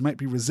readers might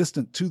be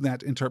resistant to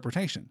that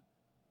interpretation.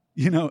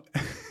 You know,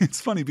 it's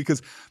funny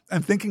because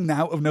I'm thinking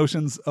now of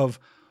notions of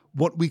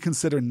what we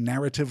consider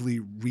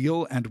narratively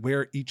real and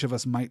where each of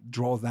us might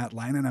draw that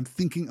line. And I'm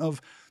thinking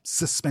of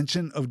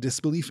suspension of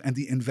disbelief and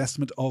the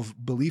investment of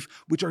belief,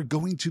 which are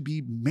going to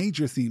be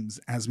major themes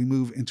as we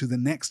move into the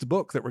next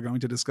book that we're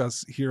going to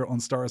discuss here on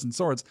Stars and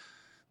Swords.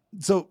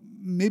 So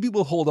maybe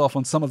we'll hold off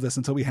on some of this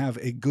until we have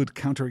a good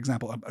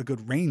counterexample, a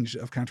good range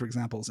of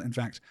counterexamples, in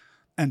fact,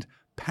 and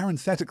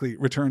parenthetically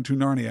return to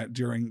Narnia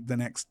during the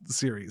next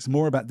series.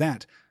 More about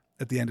that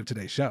at the end of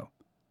today's show.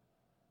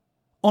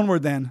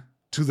 Onward then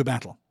to the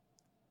battle.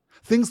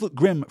 Things look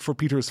grim for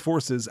Peter's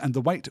forces, and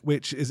the White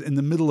Witch is in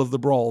the middle of the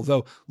brawl,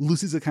 though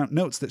Lucy's account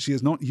notes that she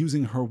is not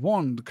using her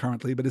wand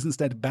currently, but is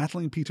instead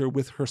battling Peter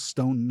with her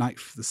stone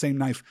knife, the same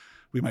knife,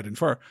 we might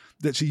infer,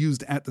 that she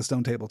used at the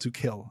stone table to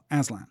kill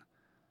Aslan.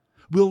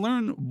 We'll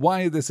learn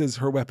why this is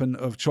her weapon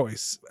of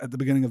choice at the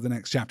beginning of the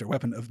next chapter,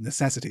 weapon of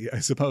necessity, I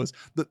suppose,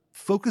 but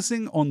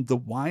focusing on the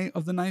why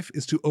of the knife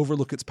is to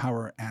overlook its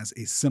power as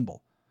a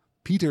symbol.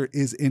 Peter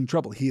is in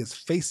trouble. He is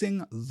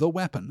facing the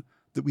weapon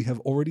that we have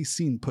already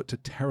seen put to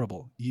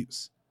terrible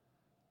use.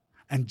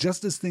 And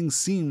just as things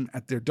seem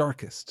at their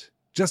darkest,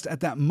 just at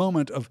that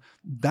moment of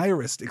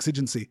direst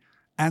exigency,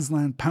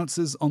 Aslan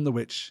pounces on the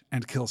witch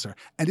and kills her.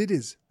 And it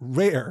is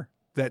rare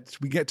that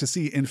we get to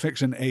see in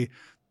fiction a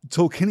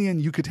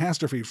Tolkienian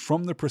eucatastrophe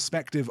from the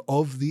perspective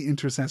of the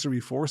intercessory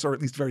force, or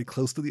at least very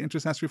close to the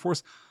intercessory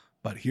force.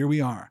 But here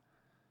we are.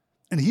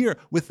 And here,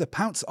 with the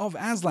pounce of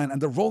Aslan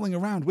and the rolling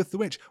around with the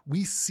witch,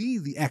 we see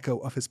the echo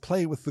of his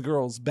play with the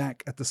girls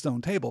back at the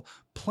stone table.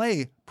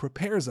 Play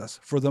prepares us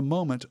for the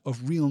moment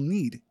of real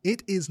need.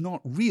 It is not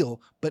real,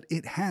 but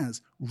it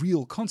has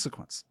real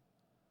consequence.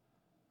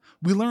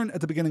 We learn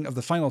at the beginning of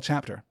the final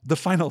chapter,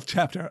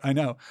 I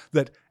know,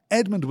 that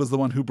Edmund was the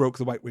one who broke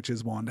the White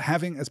Witch's wand,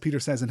 having, as Peter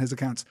says in his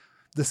accounts,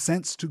 the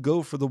sense to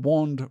go for the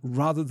wand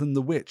rather than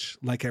the witch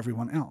like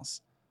everyone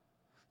else.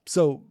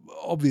 So,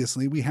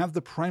 obviously, we have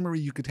the primary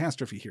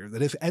eucatastrophe here,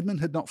 that if Edmund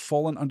had not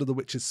fallen under the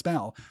witch's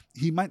spell,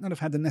 he might not have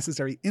had the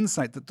necessary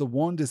insight that the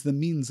wand is the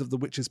means of the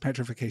witch's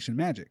petrification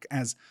magic,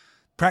 as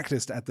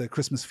practiced at the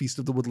Christmas Feast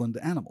of the Woodland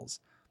Animals.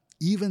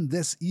 Even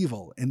this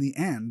evil, in the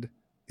end,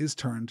 is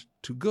turned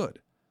to good.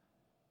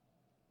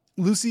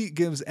 Lucy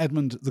gives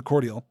Edmund the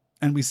cordial,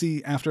 and we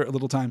see, after a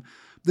little time,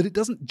 that it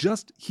doesn't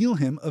just heal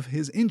him of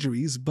his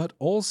injuries, but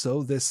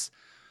also this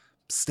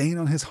stain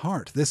on his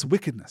heart, this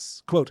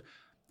wickedness. Quote,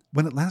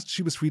 "When at last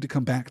she was free to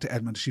come back to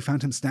Edmund, she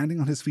found him standing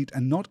on his feet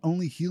and not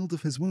only healed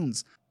of his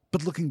wounds,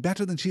 but looking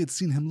better than she had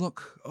seen him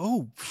look,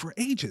 for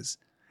ages.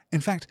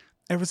 In fact,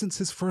 ever since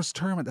his first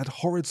term at that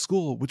horrid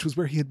school, which was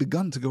where he had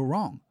begun to go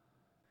wrong.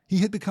 He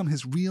had become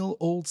his real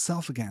old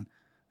self again,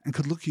 and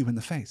could look you in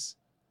the face.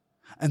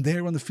 And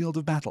there on the field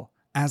of battle,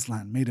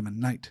 Aslan made him a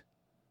knight."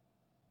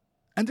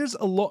 And there's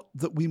a lot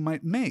that we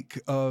might make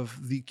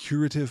of the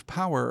curative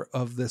power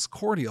of this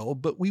cordial,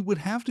 but we would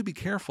have to be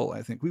careful,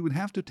 I think. We would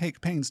have to take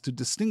pains to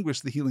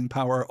distinguish the healing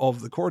power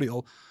of the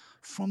cordial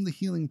from the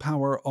healing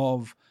power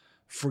of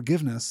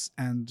forgiveness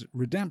and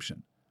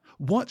redemption.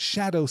 What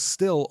shadow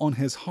still on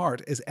his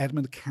heart is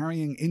Edmund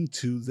carrying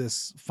into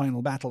this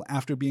final battle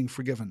after being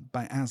forgiven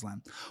by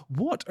Aslan?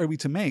 What are we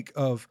to make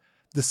of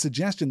the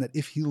suggestion that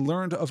if he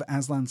learned of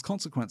Aslan's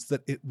consequence,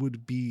 that it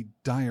would be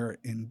dire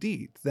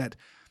indeed, that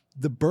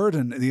the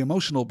burden, the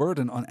emotional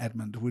burden on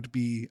Edmund would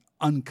be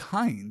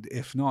unkind,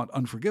 if not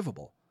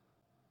unforgivable.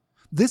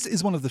 This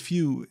is one of the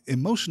few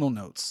emotional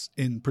notes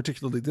in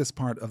particularly this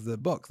part of the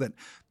book that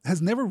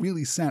has never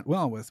really sat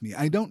well with me.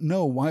 I don't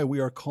know why we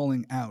are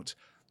calling out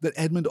that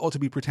Edmund ought to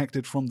be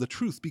protected from the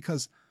truth,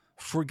 because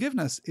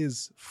forgiveness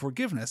is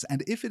forgiveness,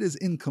 and if it is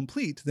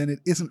incomplete, then it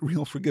isn't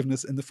real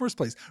forgiveness in the first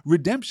place.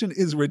 Redemption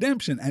is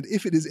redemption, and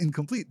if it is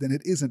incomplete, then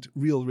it isn't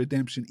real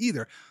redemption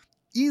either.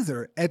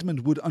 Either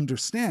Edmund would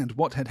understand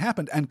what had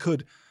happened and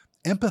could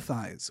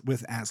empathize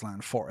with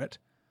Aslan for it,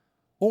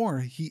 or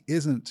he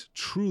isn't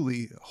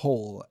truly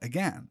whole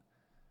again.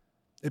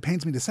 It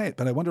pains me to say it,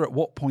 but I wonder at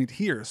what point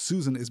here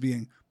Susan is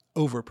being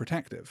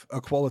overprotective,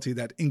 a quality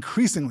that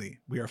increasingly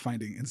we are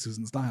finding in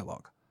Susan's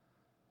dialogue.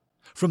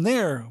 From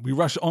there, we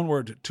rush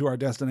onward to our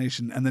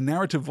destination, and the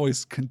narrative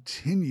voice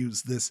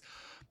continues this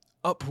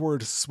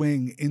upward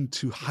swing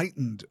into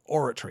heightened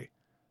oratory.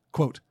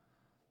 Quote,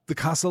 "The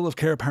castle of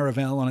Cair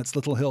Paravel on its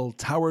little hill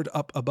towered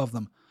up above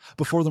them.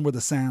 Before them were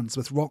the sands,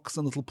 with rocks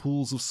and little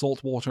pools of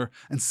salt water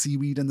and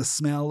seaweed and the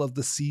smell of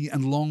the sea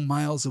and long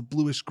miles of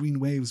bluish-green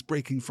waves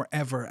breaking for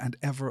ever and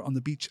ever on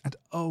the beach. And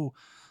oh,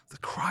 the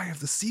cry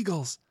of the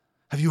seagulls!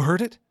 Have you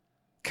heard it?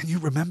 Can you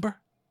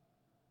remember?"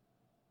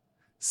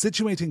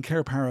 Situating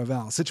Cair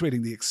Paravel,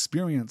 situating the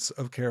experience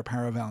of Cair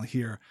Paravel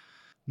here,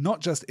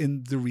 not just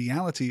in the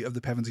reality of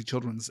the Pevensey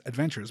children's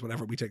adventures,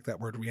 whatever we take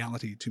that word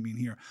reality to mean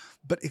here,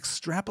 but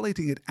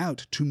extrapolating it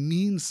out to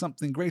mean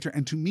something greater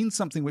and to mean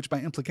something which by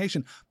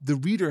implication the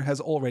reader has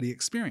already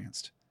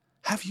experienced.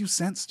 Have you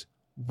sensed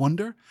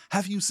wonder?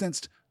 Have you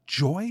sensed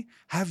joy?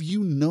 Have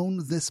you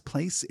known this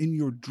place in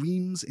your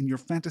dreams, in your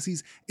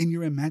fantasies, in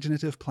your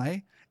imaginative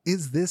play?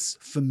 Is this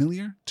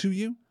familiar to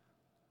you?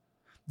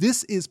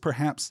 This is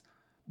perhaps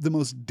the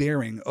most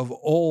daring of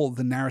all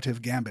the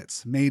narrative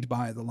gambits made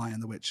by The Lion,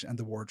 the Witch, and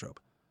the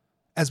Wardrobe.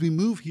 As we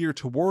move here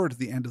toward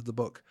the end of the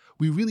book,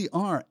 we really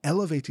are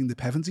elevating the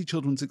Pevensey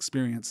children's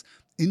experience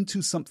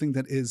into something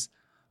that is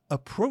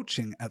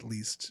approaching, at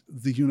least,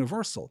 the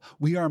universal.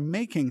 We are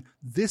making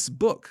this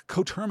book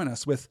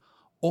coterminous with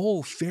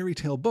all fairy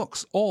tale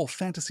books, all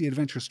fantasy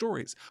adventure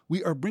stories.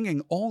 We are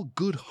bringing all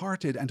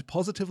good-hearted and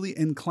positively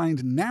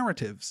inclined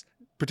narratives,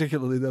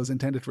 particularly those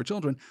intended for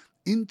children,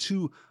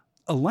 into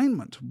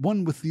alignment,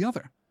 one with the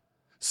other,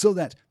 so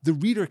that the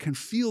reader can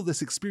feel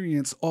this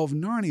experience of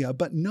Narnia,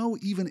 but know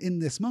even in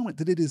this moment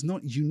that it is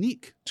not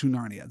unique to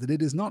Narnia, that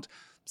it is not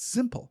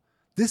simple.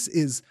 This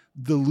is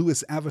the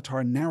Lewis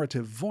Avatar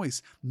narrative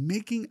voice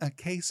making a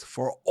case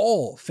for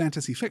all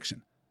fantasy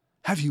fiction.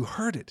 Have you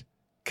heard it?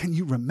 Can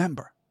you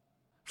remember?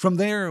 From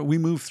there, we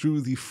move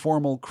through the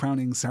formal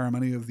crowning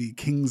ceremony of the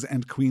kings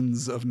and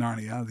queens of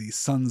Narnia, the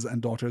sons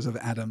and daughters of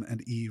Adam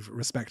and Eve,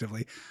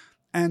 respectively.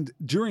 And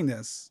during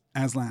this,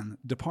 Aslan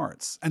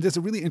departs. And there's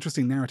a really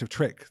interesting narrative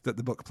trick that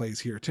the book plays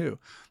here too.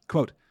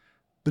 Quote,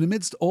 "But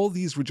amidst all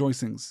these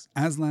rejoicings,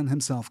 Aslan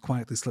himself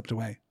quietly slipped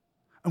away.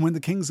 And when the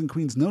kings and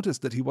queens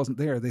noticed that he wasn't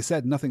there, they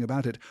said nothing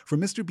about it, for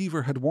Mr.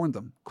 Beaver had warned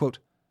them. Quote,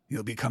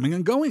 'He'll be coming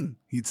and going,'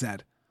 he'd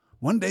said.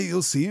 'One day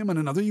you'll see him and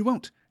another you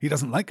won't. He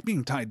doesn't like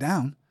being tied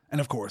down. And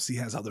of course he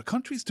has other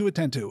countries to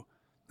attend to.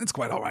 It's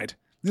quite all right.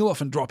 He'll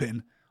often drop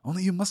in.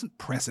 Only you mustn't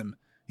press him.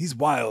 He's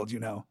wild, you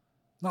know.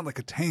 Not like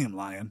a tame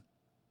lion.'"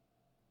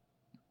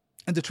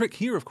 And the trick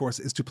here, of course,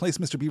 is to place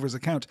Mr. Beaver's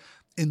account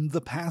in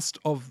the past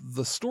of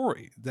the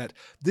story, that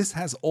this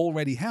has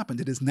already happened.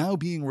 It is now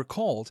being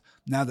recalled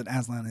now that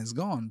Aslan is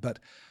gone, but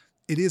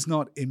it is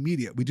not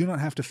immediate. We do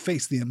not have to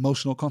face the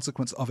emotional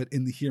consequence of it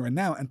in the here and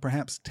now and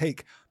perhaps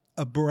take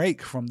a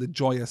break from the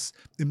joyous,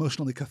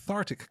 emotionally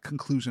cathartic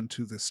conclusion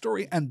to this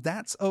story, and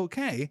that's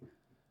okay,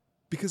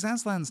 because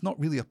Aslan's not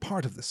really a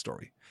part of this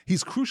story.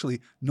 He's crucially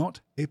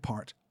not a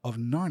part of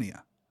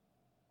Narnia.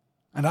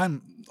 And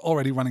I'm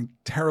already running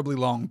terribly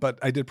long, but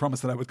I did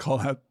promise that I would call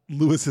out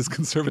Lewis's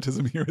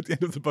conservatism here at the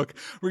end of the book.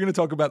 We're going to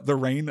talk about the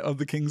reign of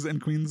the kings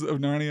and queens of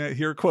Narnia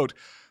here. Quote,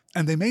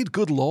 "And they made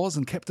good laws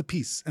and kept the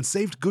peace, and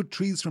saved good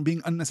trees from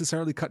being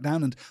unnecessarily cut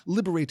down, and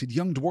liberated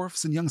young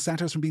dwarfs and young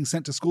satyrs from being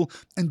sent to school,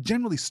 and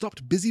generally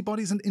stopped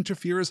busybodies and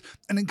interferers,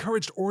 and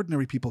encouraged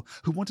ordinary people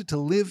who wanted to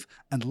live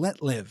and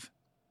let live."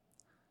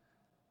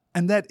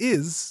 And that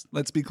is,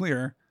 let's be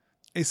clear,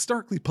 a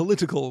starkly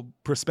political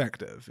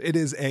perspective. It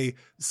is a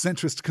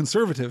centrist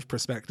conservative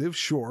perspective,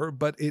 sure,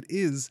 but it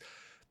is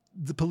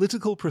the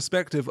political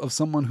perspective of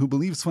someone who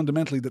believes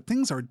fundamentally that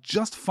things are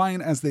just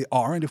fine as they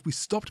are, and if we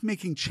stopped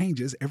making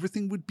changes,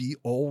 everything would be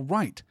all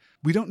right.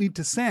 We don't need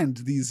to send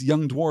these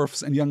young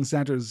dwarfs and young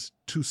satyrs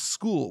to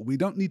school. We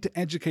don't need to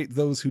educate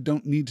those who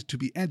don't need to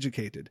be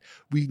educated.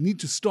 We need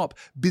to stop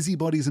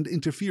busybodies and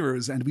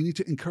interferers, and we need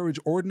to encourage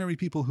ordinary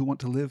people who want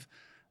to live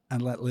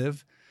and let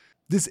live.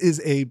 This is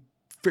a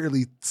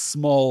fairly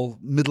small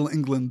Middle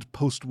England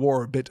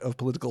post-war bit of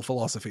political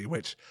philosophy,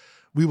 which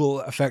we will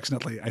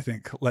affectionately, I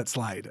think, let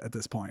slide at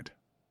this point.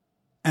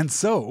 And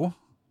so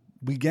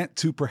we get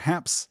to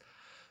perhaps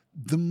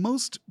the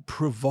most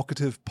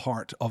provocative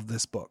part of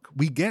this book.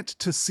 We get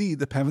to see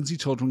the Pevensey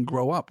children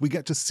grow up. We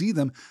get to see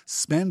them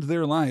spend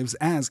their lives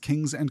as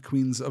kings and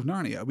queens of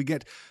Narnia. We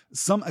get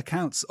some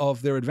accounts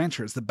of their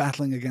adventures, the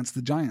battling against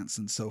the giants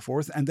and so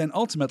forth, and then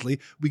ultimately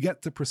we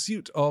get the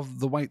pursuit of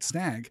the white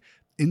stag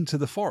into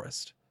the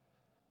forest.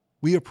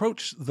 We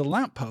approach the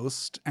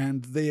lamppost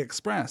and they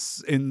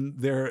express, in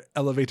their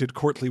elevated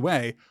courtly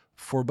way,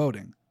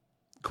 foreboding.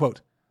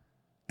 Quote,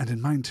 "And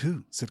in mine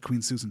too," said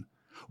Queen Susan.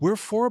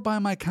 "Wherefore by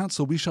my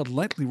counsel we shall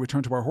lightly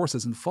return to our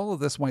horses and follow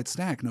this white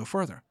stag no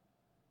further."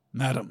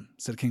 "Madam,"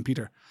 said King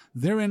Peter,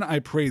 "therein I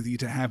pray thee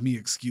to have me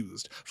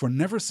excused, for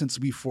never since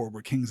we four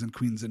were kings and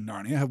queens in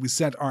Narnia have we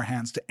set our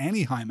hands to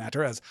any high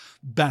matter as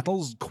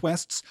battles,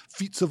 quests,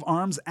 feats of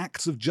arms,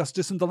 acts of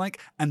justice and the like,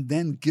 and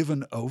then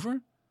given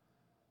over.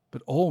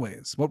 But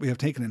always what we have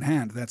taken in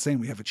hand, that same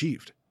we have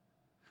achieved."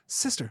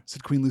 "Sister,"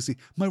 said Queen Lucy,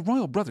 "my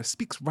royal brother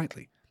speaks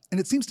rightly. And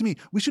it seems to me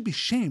we should be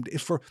shamed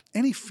if for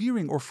any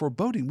fearing or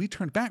foreboding we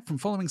turned back from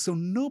following so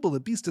noble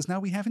a beast as now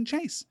we have in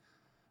chase."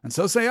 "And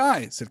so say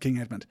I," said King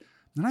Edmund.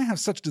 "And I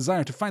have such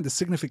desire to find the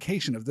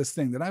signification of this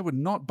thing that I would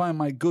not by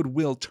my good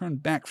will turn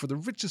back for the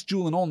richest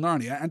jewel in all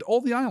Narnia and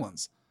all the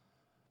islands."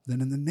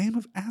 "Then in the name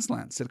of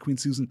Aslan," said Queen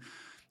Susan,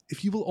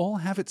 "if you will all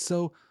have it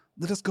so,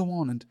 let us go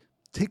on and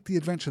take the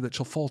adventure that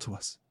shall fall to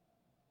us."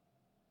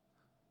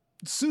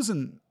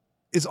 Susan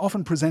is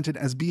often presented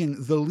as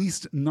being the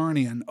least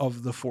Narnian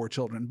of the four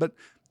children, but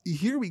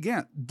here we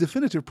get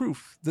definitive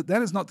proof that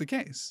that is not the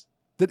case,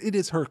 that it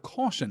is her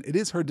caution, it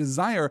is her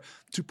desire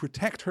to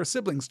protect her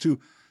siblings, to,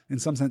 in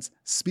some sense,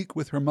 speak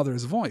with her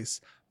mother's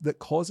voice, that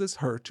causes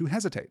her to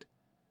hesitate.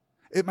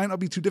 It might not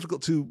be too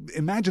difficult to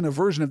imagine a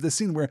version of this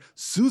scene where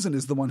Susan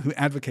is the one who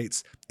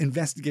advocates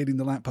investigating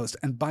the lamppost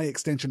and, by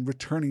extension,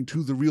 returning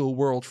to the real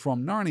world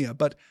from Narnia,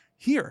 but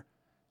here,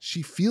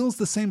 she feels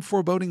the same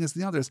foreboding as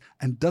the others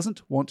and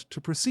doesn't want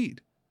to proceed.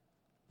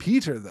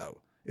 Peter,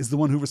 though, is the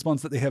one who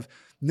responds that they have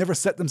never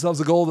set themselves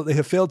a goal that they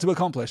have failed to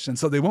accomplish, and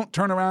so they won't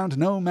turn around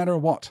no matter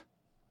what.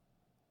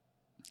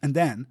 And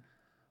then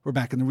we're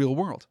back in the real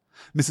world.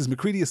 Mrs.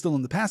 Macready is still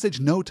in the passage.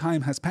 No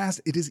time has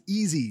passed. It is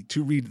easy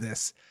to read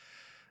this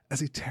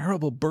as a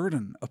terrible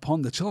burden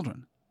upon the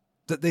children,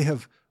 that they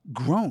have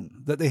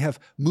grown, that they have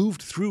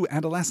moved through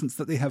adolescence,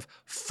 that they have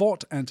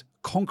fought and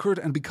conquered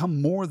and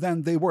become more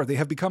than they were. They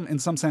have become, in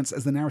some sense,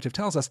 as the narrative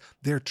tells us,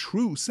 their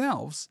true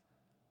selves.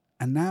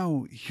 And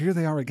now here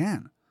they are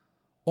again.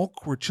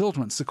 Awkward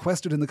children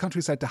sequestered in the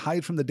countryside to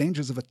hide from the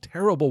dangers of a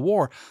terrible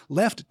war,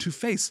 left to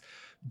face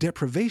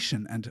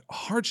deprivation and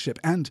hardship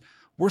and,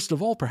 worst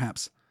of all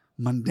perhaps,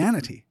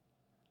 mundanity.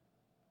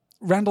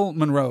 Randall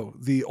Munroe,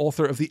 the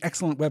author of the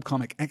excellent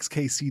webcomic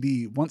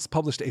XKCD, once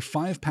published a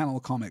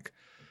 5-panel comic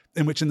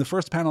in which in the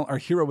first panel our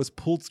hero is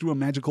pulled through a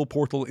magical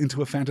portal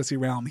into a fantasy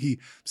realm. He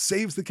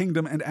saves the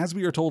kingdom and, as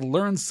we are told,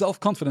 learns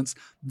self-confidence,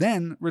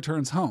 then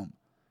returns home.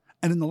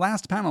 And in the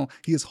last panel,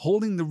 he is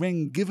holding the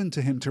ring given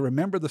to him to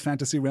remember the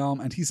fantasy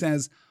realm, and he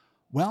says,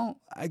 "Well,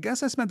 I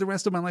guess I spent the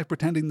rest of my life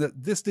pretending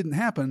that this didn't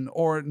happen,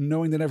 or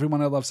knowing that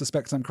everyone I love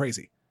suspects I'm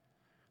crazy.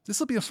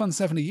 This'll be a fun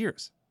 70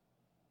 years.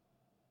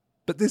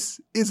 But this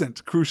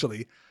isn't,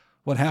 crucially,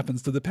 what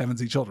happens to the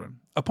Pevensey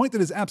children. A point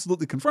that is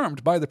absolutely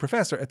confirmed by the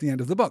professor at the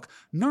end of the book.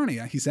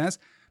 Narnia, he says,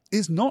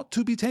 is not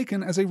to be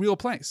taken as a real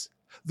place.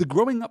 The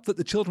growing up that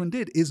the children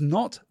did is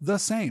not the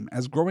same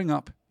as growing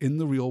up in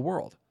the real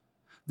world.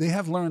 They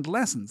have learned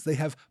lessons. They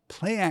have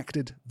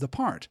play-acted the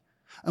part.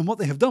 And what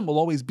they have done will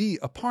always be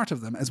a part of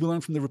them, as we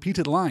learn from the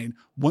repeated line,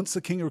 once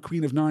a king or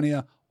queen of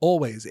Narnia,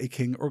 always a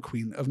king or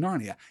queen of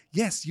Narnia.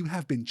 Yes, you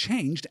have been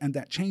changed, and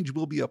that change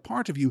will be a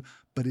part of you,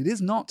 but it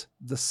is not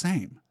the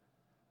same.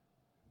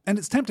 And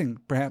it's tempting,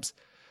 perhaps,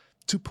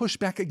 to push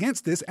back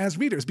against this as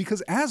readers, because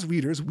as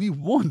readers, we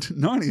want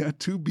Narnia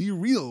to be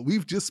real.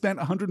 We've just spent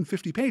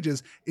 150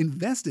 pages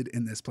invested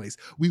in this place.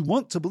 We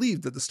want to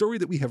believe that the story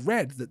that we have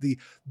read, that the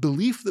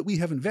belief that we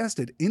have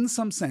invested, in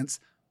some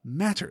sense,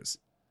 matters.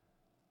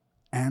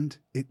 And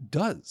it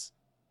does,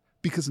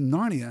 because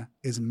Narnia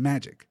is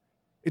magic.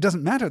 It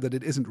doesn't matter that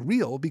it isn't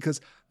real,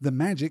 because the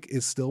magic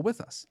is still with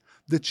us.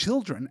 The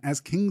children, as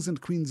kings and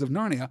queens of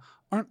Narnia,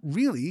 aren't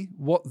really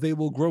what they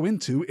will grow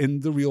into in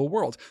the real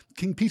world.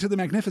 King Peter the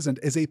Magnificent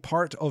is a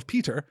part of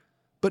Peter,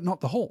 but not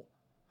the whole.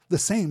 The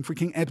same for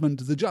King Edmund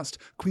the Just,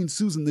 Queen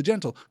Susan the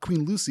Gentle,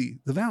 Queen Lucy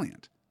the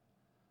Valiant.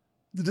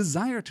 The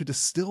desire to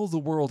distill the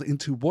world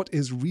into what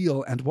is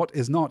real and what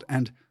is not,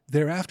 and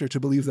thereafter to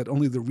believe that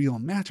only the real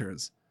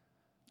matters,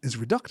 is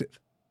reductive.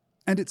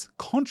 And it's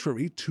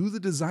contrary to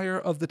the desire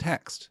of the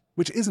text,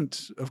 which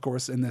isn't, of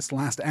course, in this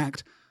last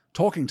act,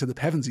 talking to the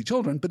Pevensey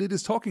children, but it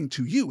is talking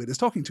to you, it is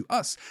talking to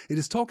us, it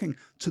is talking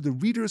to the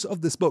readers of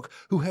this book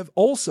who have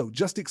also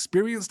just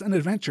experienced an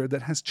adventure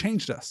that has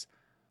changed us.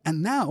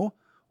 And now,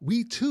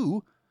 we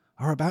too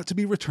are about to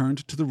be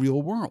returned to the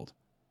real world.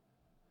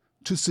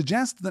 To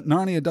suggest that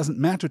Narnia doesn't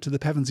matter to the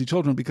Pevensey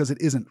children because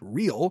it isn't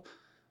real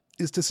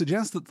is to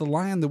suggest that The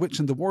Lion, the Witch,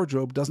 and the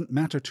Wardrobe doesn't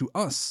matter to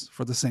us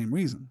for the same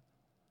reason.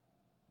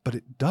 But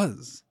it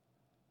does,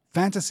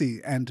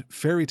 Fantasy and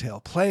fairy tale,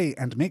 play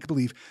and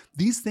make-believe,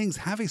 these things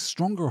have a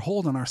stronger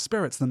hold on our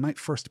spirits than might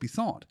first be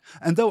thought.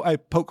 And though I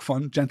poke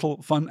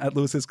gentle fun at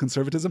Lewis's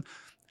conservatism,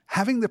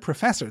 having the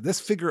professor,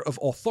 this figure of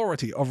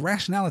authority, of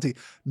rationality,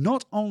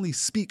 not only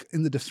speak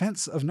in the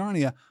defense of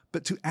Narnia,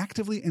 but to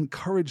actively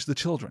encourage the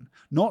children,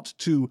 not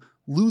to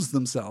lose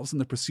themselves in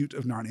the pursuit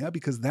of Narnia,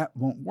 because that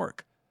won't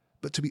work,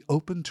 but to be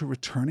open to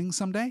returning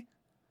someday.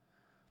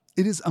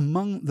 It is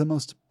among the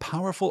most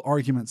powerful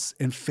arguments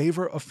in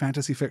favor of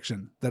fantasy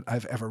fiction that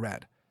I've ever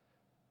read.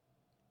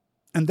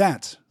 And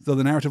that, though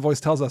the narrative voice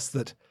tells us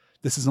that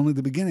this is only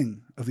the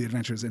beginning of the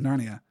adventures in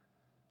Narnia,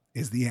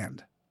 is the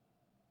end.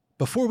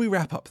 Before we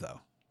wrap up,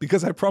 though,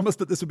 because I promised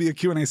that this would be a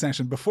Q&A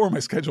session before my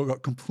schedule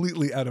got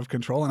completely out of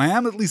control, and I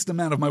am at least a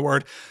man of my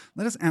word,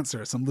 let us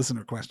answer some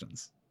listener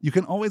questions. You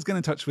can always get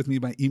in touch with me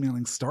by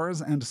emailing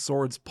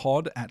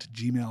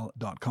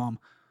starsandswordspod@gmail.com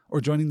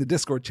or joining the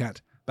Discord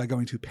chat by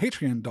going to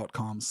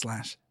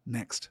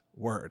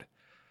patreon.com/nextword.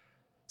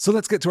 So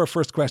let's get to our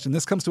first question.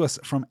 This comes to us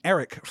from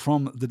Eric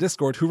from the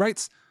Discord, who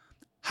writes,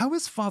 how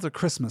is Father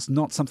Christmas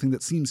not something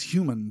that seems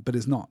human but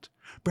is not?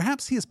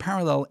 Perhaps he is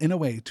parallel in a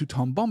way to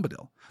Tom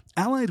Bombadil,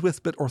 allied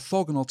with but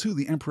orthogonal to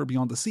the Emperor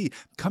Beyond the Sea,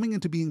 coming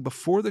into being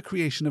before the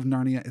creation of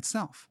Narnia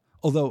itself.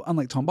 Although,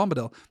 unlike Tom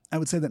Bombadil, I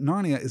would say that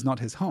Narnia is not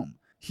his home.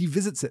 He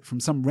visits it from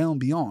some realm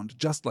beyond,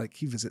 just like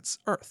he visits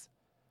Earth.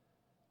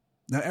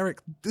 Now,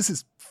 Eric, this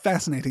is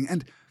fascinating,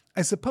 and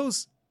I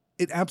suppose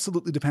it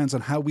absolutely depends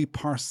on how we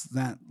parse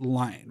that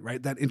line,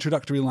 right? That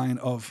introductory line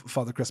of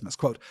Father Christmas.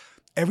 Quote,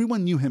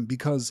 everyone knew him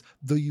because,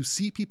 though you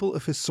see people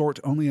of his sort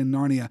only in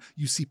Narnia,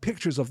 you see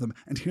pictures of them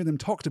and hear them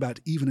talked about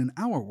even in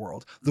our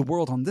world, the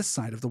world on this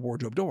side of the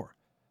wardrobe door.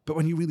 But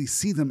when you really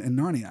see them in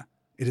Narnia,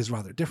 it is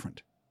rather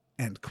different.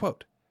 End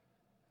quote.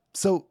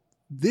 So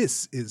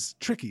this is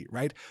tricky,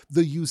 right?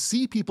 The you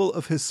see people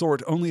of his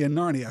sort only in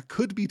Narnia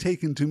could be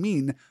taken to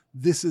mean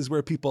this is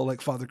where people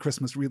like Father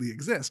Christmas really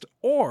exist,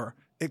 or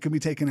it can be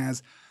taken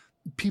as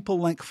people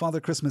like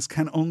Father Christmas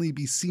can only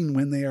be seen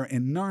when they are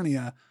in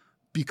Narnia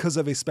because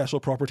of a special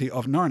property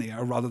of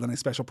Narnia rather than a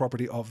special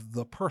property of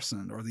the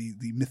person or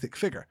the mythic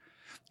figure.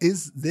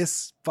 Is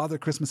this Father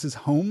Christmas's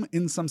home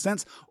in some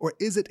sense, or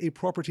is it a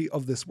property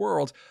of this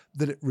world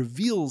that it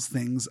reveals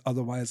things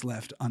otherwise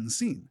left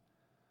unseen?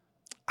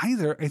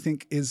 Either, I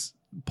think, is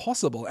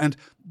possible, and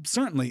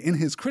certainly in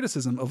his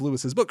criticism of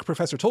Lewis's book,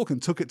 Professor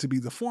Tolkien took it to be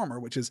the former,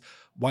 which is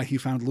why he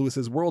found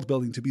Lewis's world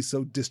building to be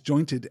so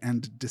disjointed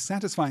and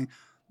dissatisfying.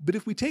 But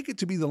if we take it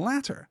to be the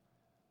latter,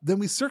 then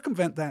we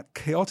circumvent that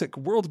chaotic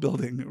world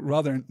building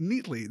rather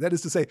neatly. That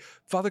is to say,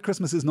 Father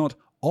Christmas is not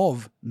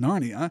of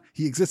Narnia.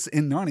 He exists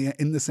in Narnia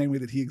in the same way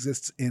that he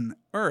exists in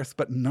Earth,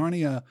 but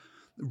Narnia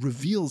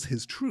reveals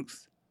his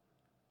truth.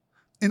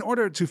 In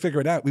order to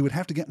figure it out, we would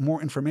have to get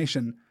more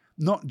information,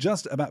 not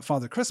just about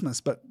Father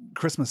Christmas, but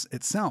Christmas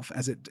itself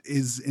as it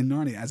is in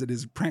Narnia, as it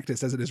is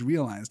practiced, as it is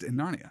realized in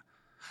Narnia.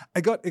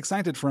 I got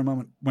excited for a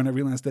moment when I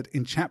realized that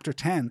in chapter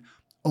 10,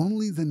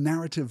 only the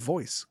narrative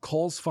voice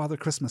calls Father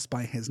Christmas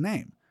by his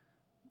name.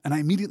 And I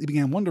immediately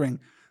began wondering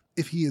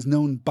if he is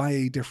known by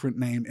a different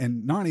name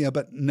in Narnia,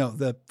 but no,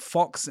 the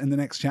fox in the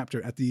next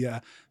chapter at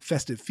the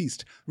festive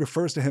feast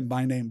refers to him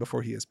by name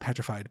before he is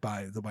petrified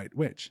by the White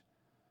Witch.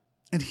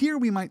 And here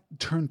we might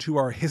turn to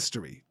our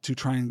history to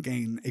try and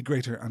gain a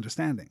greater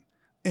understanding.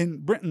 In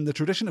Britain, the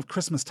tradition of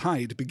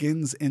Christmastide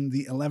begins in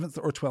the 11th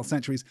or 12th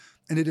centuries,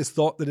 and it is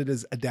thought that it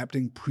is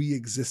adapting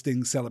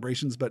pre-existing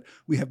celebrations, but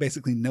we have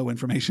basically no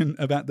information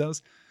about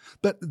those.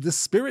 But the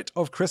spirit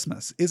of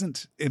Christmas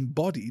isn't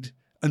embodied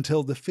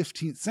until the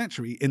 15th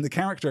century in the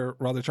character,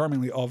 rather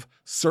charmingly, of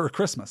Sir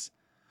Christmas.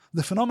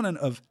 The phenomenon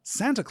of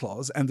Santa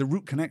Claus and the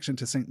root connection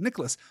to St.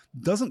 Nicholas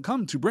doesn't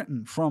come to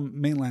Britain from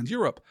mainland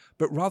Europe,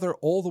 but rather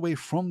all the way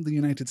from the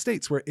United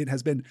States, where it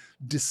has been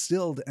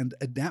distilled and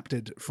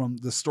adapted from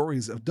the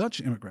stories of Dutch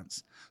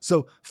immigrants.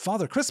 So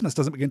Father Christmas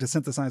doesn't begin to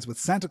synthesize with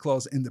Santa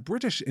Claus in the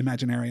British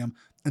Imaginarium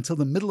until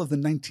the middle of the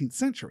 19th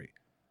century,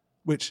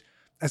 which,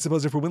 I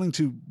suppose, if we're willing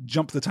to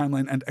jump the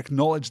timeline and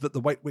acknowledge that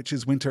the White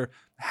Witch's winter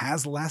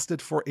has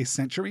lasted for a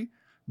century,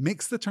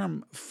 makes the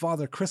term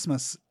Father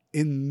Christmas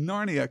in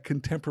Narnia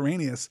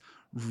contemporaneous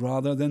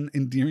rather than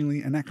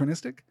endearingly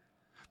anachronistic.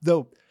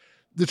 Though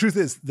the truth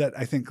is that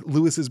I think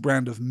Lewis's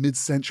brand of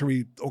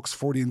mid-century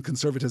Oxfordian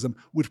conservatism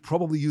would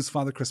probably use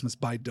Father Christmas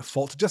by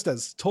default, just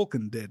as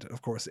Tolkien did,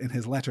 of course, in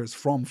his letters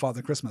from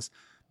Father Christmas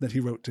that he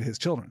wrote to his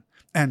children.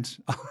 And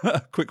a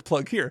quick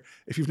plug here,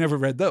 if you've never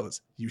read those,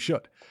 you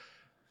should.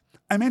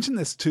 I mention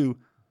this to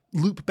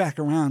loop back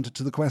around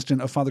to the question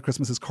of Father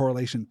Christmas's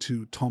correlation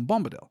to Tom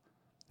Bombadil.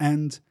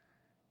 And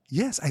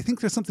yes, I think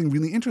there's something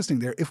really interesting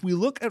there. If we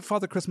look at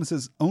Father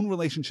Christmas's own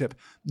relationship,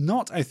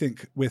 not, I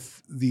think,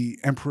 with the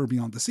Emperor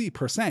Beyond the Sea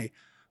per se,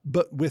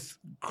 but with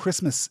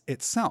Christmas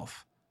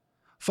itself.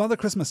 Father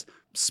Christmas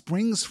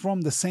springs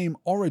from the same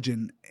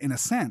origin in a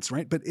sense,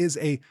 right? But is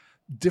a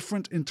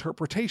different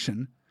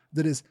interpretation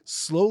that is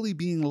slowly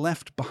being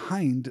left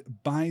behind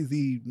by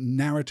the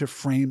narrative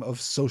frame of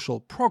social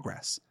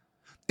progress.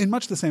 In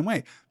much the same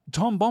way,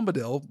 Tom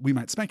Bombadil, we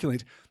might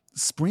speculate,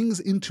 springs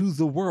into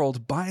the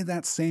world by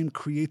that same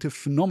creative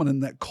phenomenon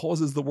that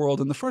causes the world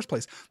in the first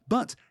place,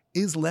 but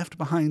is left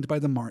behind by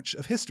the march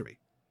of history.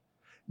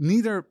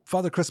 Neither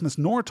Father Christmas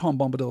nor Tom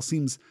Bombadil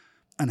seems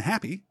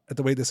unhappy at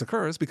the way this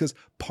occurs, because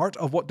part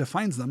of what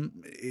defines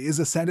them is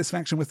a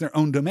satisfaction with their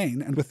own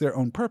domain and with their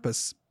own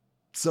purpose.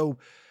 So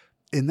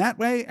in that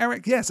way,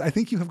 Eric, yes, I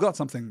think you have got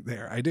something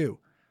there. I do.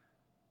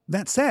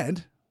 That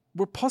said,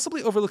 we're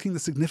possibly overlooking the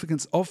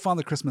significance of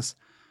Father Christmas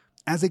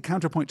as a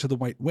counterpoint to the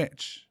White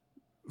Witch.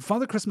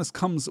 Father Christmas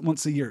comes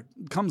once a year,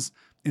 comes,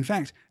 in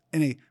fact,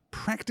 in a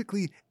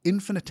practically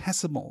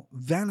infinitesimal,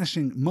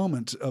 vanishing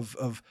moment of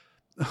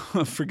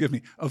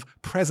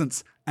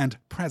presence and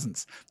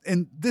presence.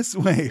 In this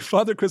way,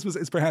 Father Christmas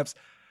is perhaps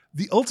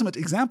the ultimate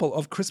example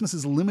of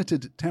Christmas's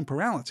limited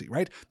temporality,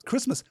 right?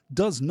 Christmas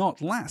does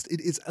not last.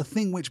 It is a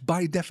thing which,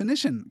 by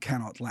definition,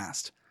 cannot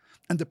last.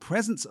 And the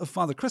presence of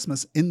Father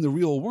Christmas in the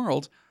real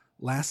world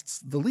lasts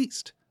the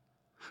least.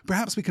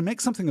 Perhaps we can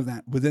make something of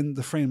that within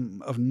the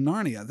frame of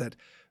Narnia, that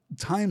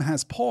time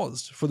has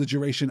paused for the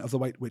duration of the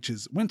White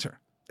Witch's winter.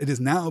 It is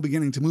now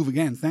beginning to move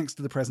again thanks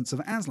to the presence of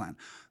Aslan.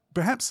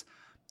 Perhaps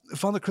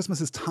Father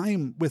Christmas's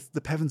time with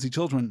the Pevensey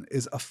children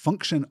is a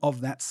function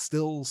of that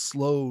still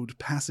slowed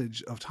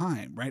passage of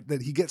time, right?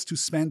 That he gets to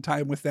spend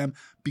time with them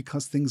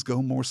because things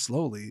go more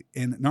slowly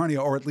in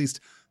Narnia, or at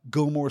least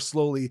go more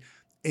slowly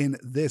in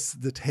this,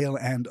 the tail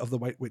end of the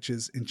White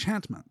Witch's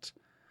enchantment.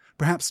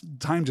 Perhaps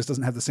time just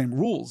doesn't have the same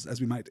rules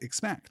as we might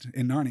expect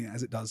in Narnia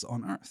as it does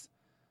on Earth.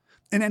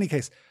 In any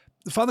case,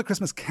 Father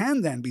Christmas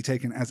can then be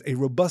taken as a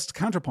robust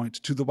counterpoint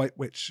to the White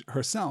Witch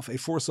herself, a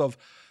force of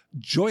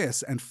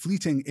joyous and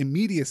fleeting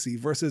immediacy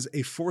versus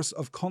a force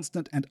of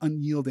constant and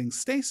unyielding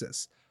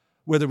stasis,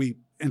 whether we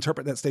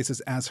interpret that stasis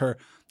as her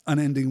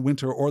unending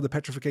winter or the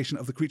petrification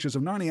of the creatures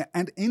of Narnia.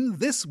 And in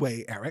this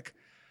way, Eric,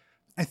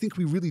 I think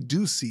we really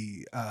do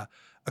see a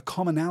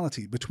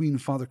commonality between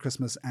Father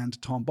Christmas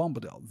and Tom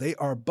Bombadil. They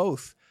are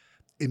both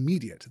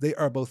immediate, they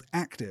are both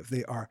active,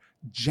 they are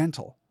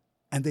gentle,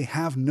 and they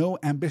have no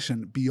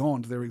ambition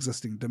beyond their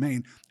existing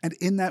domain. And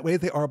in that way,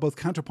 they are both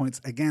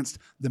counterpoints against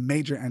the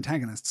major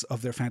antagonists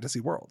of their fantasy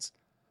worlds.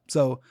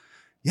 So,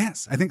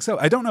 yes, I think so.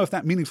 I don't know if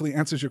that meaningfully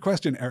answers your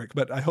question, Eric,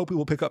 but I hope we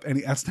will pick up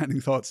any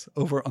outstanding thoughts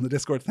over on the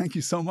Discord. Thank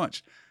you so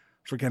much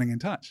for getting in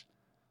touch.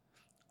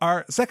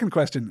 Our second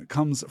question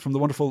comes from the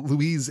wonderful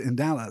Louise in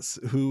Dallas,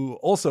 who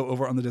also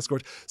over on the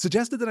Discord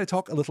suggested that I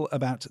talk a little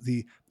about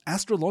the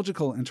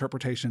astrological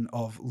interpretation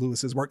of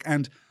Lewis's work,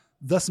 and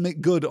thus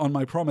make good on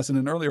my promise in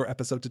an earlier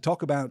episode to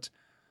talk about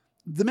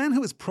the man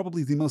who is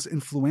probably the most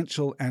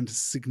influential and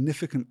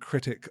significant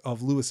critic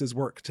of Lewis's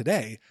work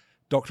today,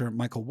 Dr.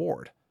 Michael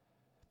Ward.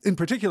 In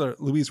particular,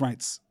 Louise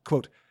writes,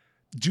 quote,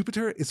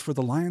 "Jupiter is for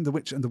the Lion, the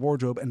Witch, and the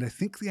Wardrobe, and I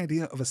think the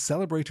idea of a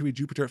celebratory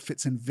Jupiter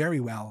fits in very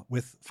well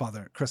with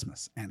Father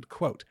Christmas," end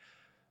quote.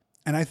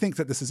 And I think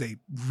that this is a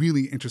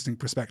really interesting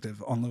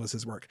perspective on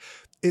Lewis's work.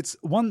 It's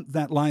one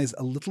that lies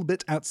a little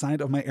bit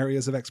outside of my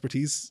areas of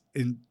expertise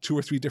in 2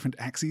 or 3 different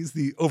axes.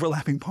 The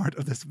overlapping part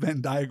of this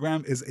Venn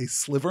diagram is a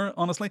sliver,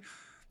 honestly.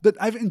 But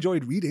I've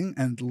enjoyed reading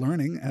and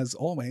learning, as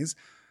always.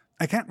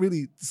 I can't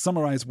really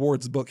summarize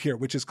Ward's book here,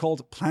 which is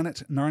called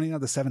Planet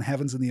Narnia, The Seven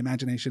Heavens and the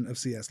Imagination of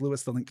C.S.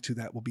 Lewis. The link to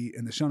that will be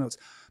in the show notes.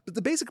 But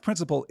the basic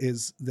principle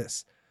is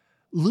this.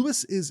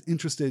 Lewis is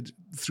interested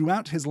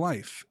throughout his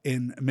life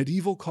in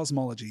medieval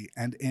cosmology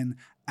and in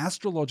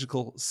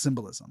astrological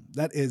symbolism.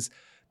 That is,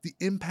 the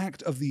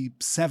impact of the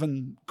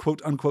 7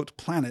 quote-unquote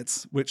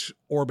planets which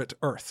orbit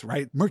Earth,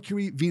 right?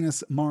 Mercury,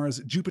 Venus,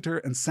 Mars, Jupiter,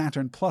 and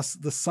Saturn, plus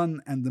the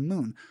Sun and the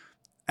Moon.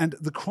 And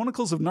the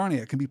Chronicles of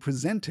Narnia can be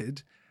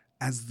presented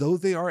as though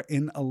they are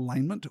in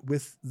alignment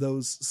with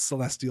those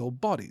celestial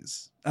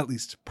bodies, at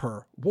least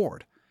per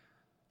Ward.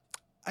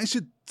 I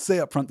should say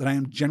up front that I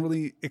am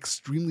generally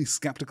extremely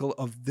skeptical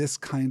of this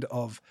kind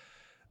of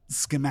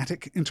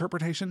schematic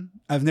interpretation.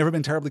 I've never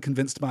been terribly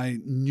convinced by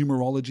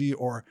numerology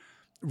or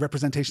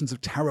representations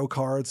of tarot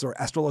cards or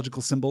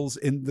astrological symbols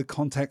in the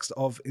context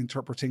of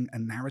interpreting a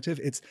narrative.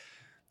 It's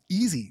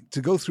easy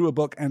to go through a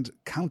book and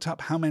count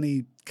up how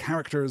many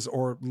characters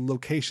or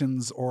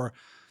locations or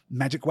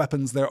magic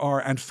weapons there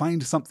are and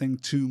find something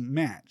to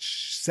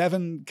match.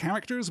 7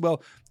 characters?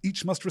 Well,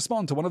 each must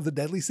respond to one of the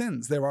deadly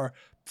sins. There are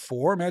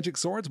 4 magic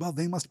swords? Well,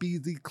 they must be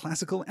the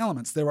classical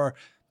elements. There are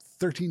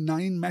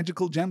 39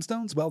 magical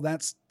gemstones? Well,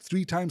 that's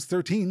 3 times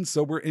 13,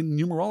 so we're in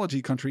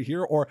numerology country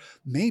here. Or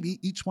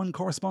maybe each one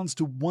corresponds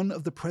to one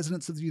of the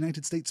presidents of the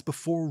United States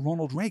before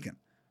Ronald Reagan.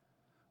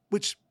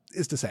 Which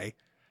is to say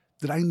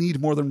that I need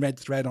more than red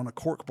thread on a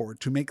corkboard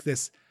to make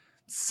this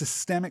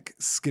systemic,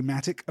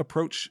 schematic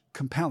approach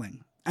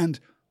compelling.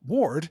 And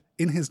Ward,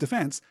 in his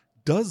defense,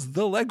 does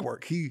the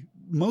legwork. He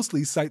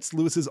mostly cites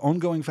Lewis's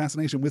ongoing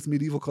fascination with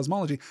medieval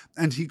cosmology,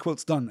 and he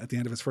quotes Donne at the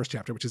end of his first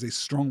chapter, which is a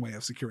strong way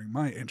of securing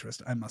my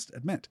interest, I must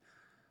admit.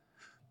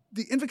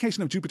 The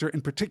invocation of Jupiter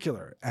in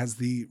particular as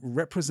the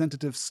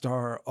representative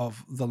star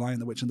of the Lion,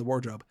 the Witch, and the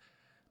Wardrobe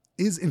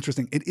is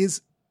interesting. It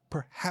is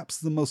perhaps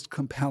the most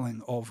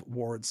compelling of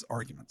Ward's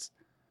arguments.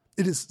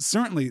 It is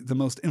certainly the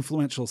most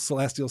influential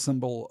celestial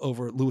symbol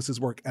over Lewis's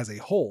work as a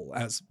whole,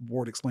 as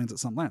Ward explains at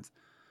some length.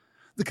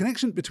 The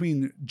connection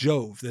between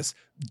Jove, this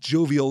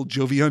jovial,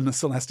 Jovian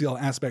celestial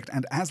aspect,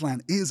 and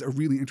Aslan is a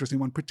really interesting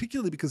one,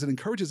 particularly because it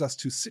encourages us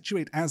to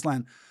situate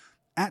Aslan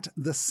at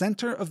the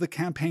center of the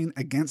campaign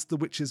against the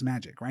witch's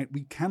magic, right?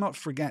 We cannot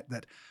forget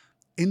that,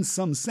 in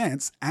some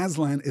sense,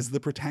 Aslan is the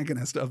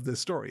protagonist of this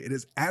story. It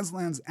is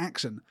Aslan's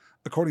action,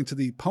 according to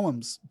the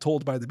poems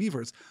told by the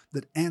beavers,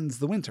 that ends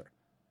the winter.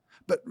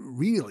 But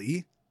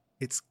really,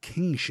 it's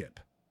kingship.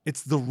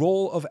 It's the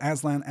role of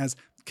Aslan as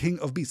king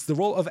of beasts, the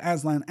role of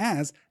Aslan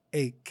as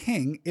a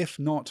king, if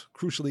not,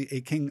 crucially, a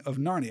king of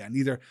Narnia,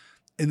 neither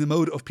in the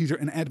mode of Peter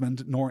and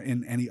Edmund nor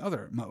in any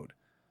other mode.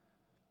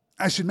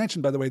 I should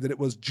mention, by the way, that it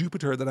was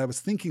Jupiter that I was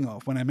thinking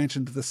of when I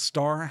mentioned the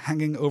star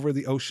hanging over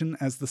the ocean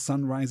as the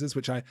sun rises,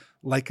 which I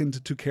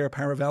likened to Cair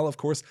Paravel. Of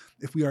course,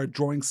 if we are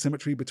drawing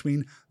symmetry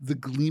between the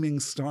gleaming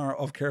star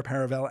of Cair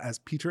Paravel as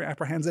Peter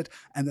apprehends it,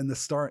 and then the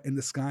star in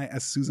the sky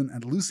as Susan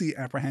and Lucy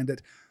apprehend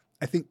it,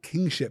 I think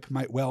kingship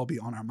might well be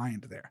on our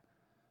mind there.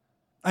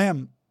 I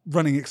am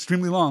running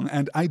extremely long,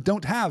 and I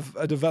don't have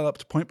a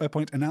developed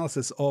point-by-point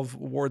analysis of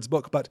Ward's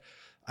book, but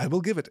I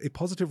will give it a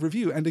positive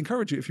review and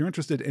encourage you, if you're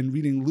interested in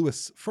reading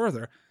Lewis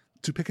further,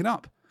 to pick it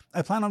up.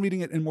 I plan on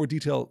reading it in more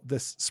detail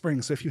this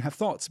spring, so if you have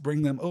thoughts,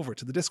 bring them over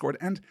to the Discord.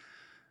 And,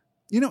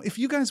 if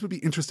you guys would be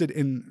interested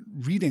in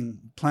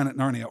reading Planet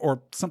Narnia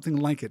or something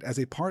like it as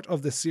a part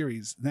of this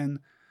series, then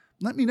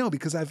let me know,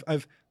 because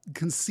I've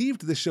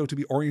conceived this show to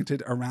be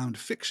oriented around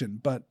fiction,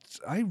 but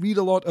I read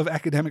a lot of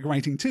academic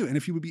writing too. And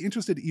if you would be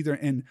interested either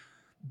in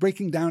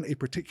breaking down a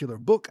particular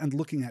book and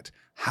looking at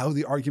how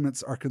the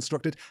arguments are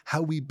constructed,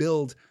 how we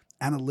build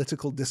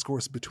analytical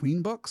discourse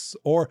between books,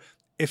 or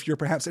if you're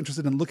perhaps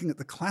interested in looking at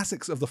the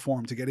classics of the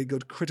form to get a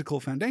good critical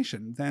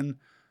foundation, then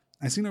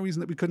I see no reason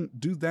that we couldn't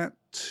do that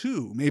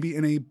too. Maybe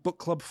in a book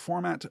club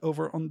format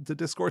over on the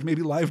Discord,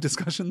 maybe live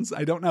discussions,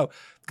 I don't know.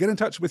 Get in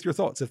touch with your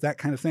thoughts if that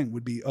kind of thing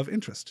would be of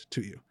interest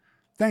to you.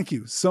 Thank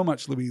you so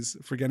much, Louise,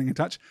 for getting in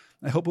touch.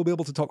 I hope we'll be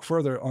able to talk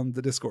further on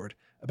the Discord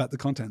about the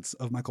contents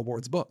of Michael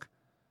Ward's book.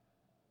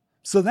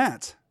 So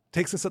that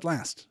takes us at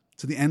last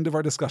to the end of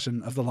our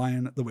discussion of The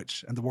Lion, the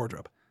Witch, and the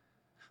Wardrobe.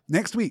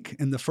 Next week,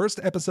 in the first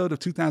episode of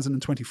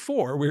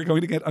 2024, we're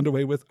going to get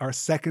underway with our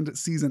second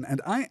season, and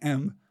I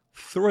am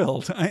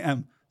thrilled, I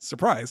am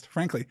surprised,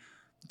 frankly,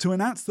 to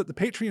announce that the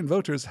Patreon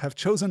voters have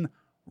chosen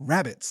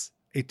Rabbits,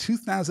 a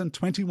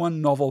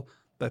 2021 novel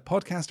by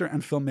podcaster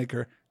and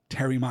filmmaker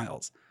Terry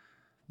Miles.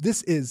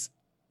 This is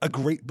a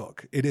great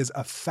book. It is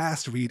a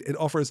fast read. It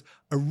offers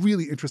a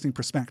really interesting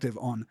perspective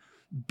on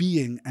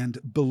being and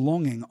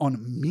belonging,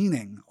 on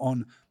meaning,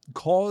 on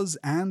cause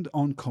and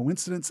on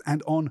coincidence,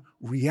 and on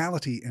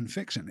reality in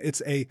fiction.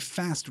 It's a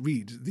fast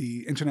read.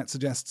 The internet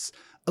suggests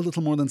a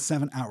little more than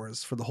 7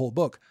 hours for the whole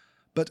book,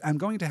 but I'm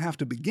going to have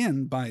to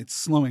begin by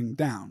slowing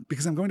down,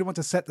 because I'm going to want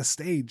to set the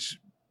stage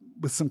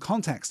with some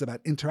context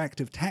about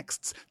interactive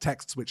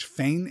texts which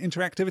feign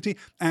interactivity,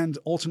 and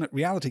alternate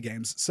reality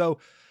games. So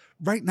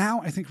right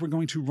now, I think we're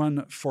going to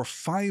run for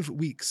 5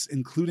 weeks,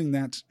 including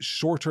that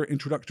shorter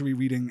introductory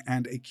reading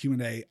and a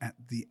Q&A at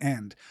the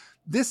end.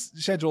 This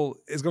schedule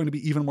is going to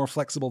be even more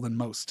flexible than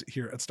most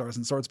here at Stars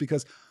and Swords,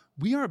 because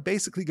we are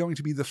basically going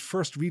to be the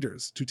first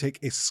readers to take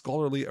a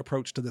scholarly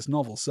approach to this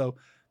novel. So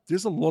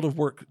there's a lot of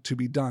work to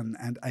be done,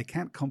 and I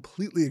can't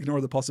completely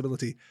ignore the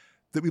possibility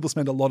that we will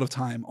spend a lot of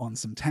time on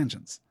some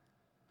tangents.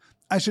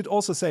 I should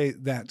also say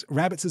that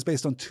Rabbits is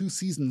based on 2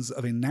 seasons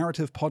of a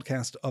narrative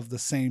podcast of the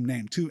same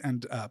name,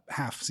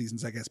 2.5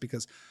 seasons, I guess,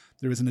 because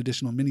there is an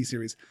additional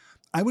miniseries.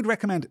 I would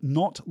recommend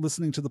not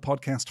listening to the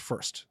podcast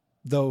first,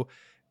 though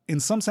in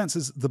some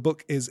senses the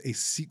book is a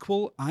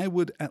sequel. I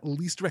would at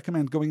least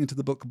recommend going into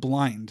the book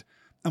blind.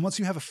 And once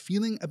you have a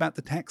feeling about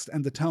the text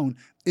and the tone,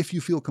 if you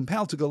feel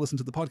compelled to go listen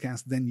to the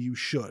podcast, then you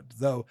should.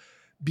 Though,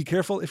 be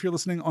careful if you're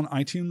listening on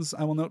iTunes,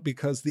 I will note,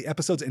 because the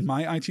episodes in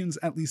my iTunes,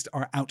 at least,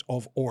 are out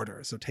of order,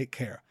 so take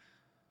care.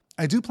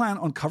 I do plan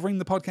on covering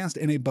the podcast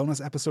in a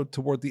bonus episode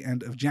toward the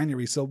end of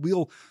January, so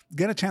we'll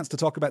get a chance to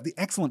talk about the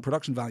excellent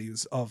production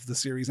values of the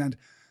series and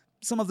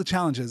some of the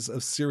challenges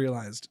of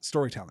serialized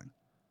storytelling.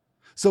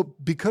 So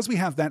because we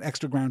have that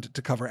extra ground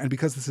to cover, and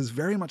because this is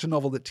very much a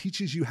novel that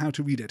teaches you how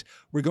to read it,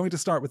 we're going to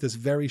start with this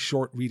very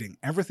short reading.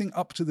 Everything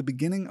up to the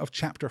beginning of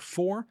chapter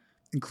 4,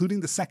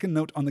 including the second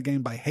note on the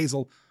game by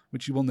Hazel,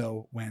 which you will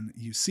know when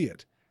you see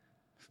it.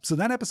 So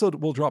that episode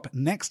will drop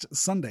next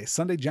Sunday,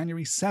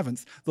 January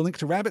 7th. The link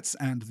to Rabbits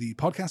and the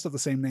podcast of the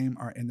same name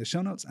are in the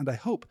show notes, and I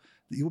hope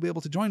that you will be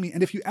able to join me.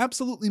 And if you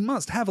absolutely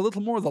must have a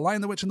little more of The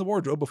Lion, the Witch, and the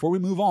Wardrobe before we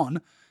move on,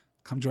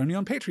 come join me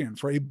on Patreon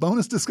for a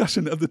bonus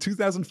discussion of the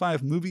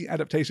 2005 movie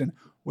adaptation,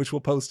 which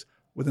we'll post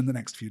within the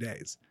next few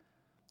days.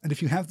 And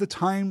if you have the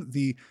time,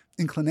 the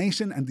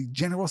inclination, and the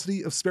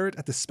generosity of spirit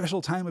at this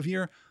special time of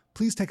year,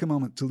 please take a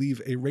moment to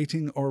leave a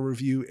rating or a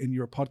review in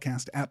your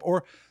podcast app,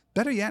 or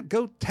Better yet,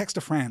 go text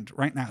a friend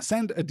right now.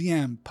 Send a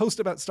DM, post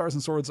about Stars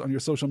and Swords on your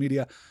social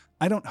media.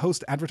 I don't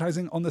host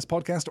advertising on this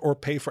podcast or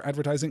pay for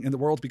advertising in the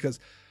world because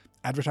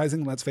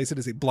advertising, let's face it,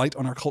 is a blight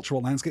on our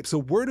cultural landscape. So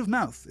word of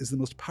mouth is the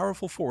most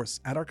powerful force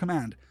at our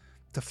command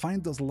to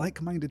find those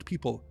like-minded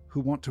people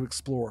who want to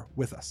explore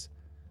with us.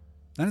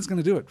 That is going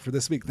to do it for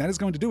this week. That is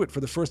going to do it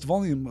for the first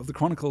volume of the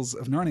Chronicles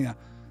of Narnia.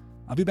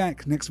 I'll be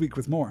back next week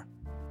with more.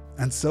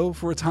 And so,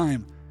 for a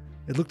time,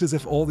 it looked as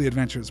if all the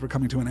adventures were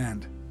coming to an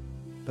end.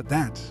 But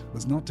that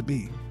was not to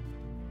be.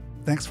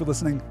 Thanks for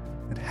listening,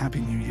 and Happy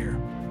New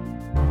Year.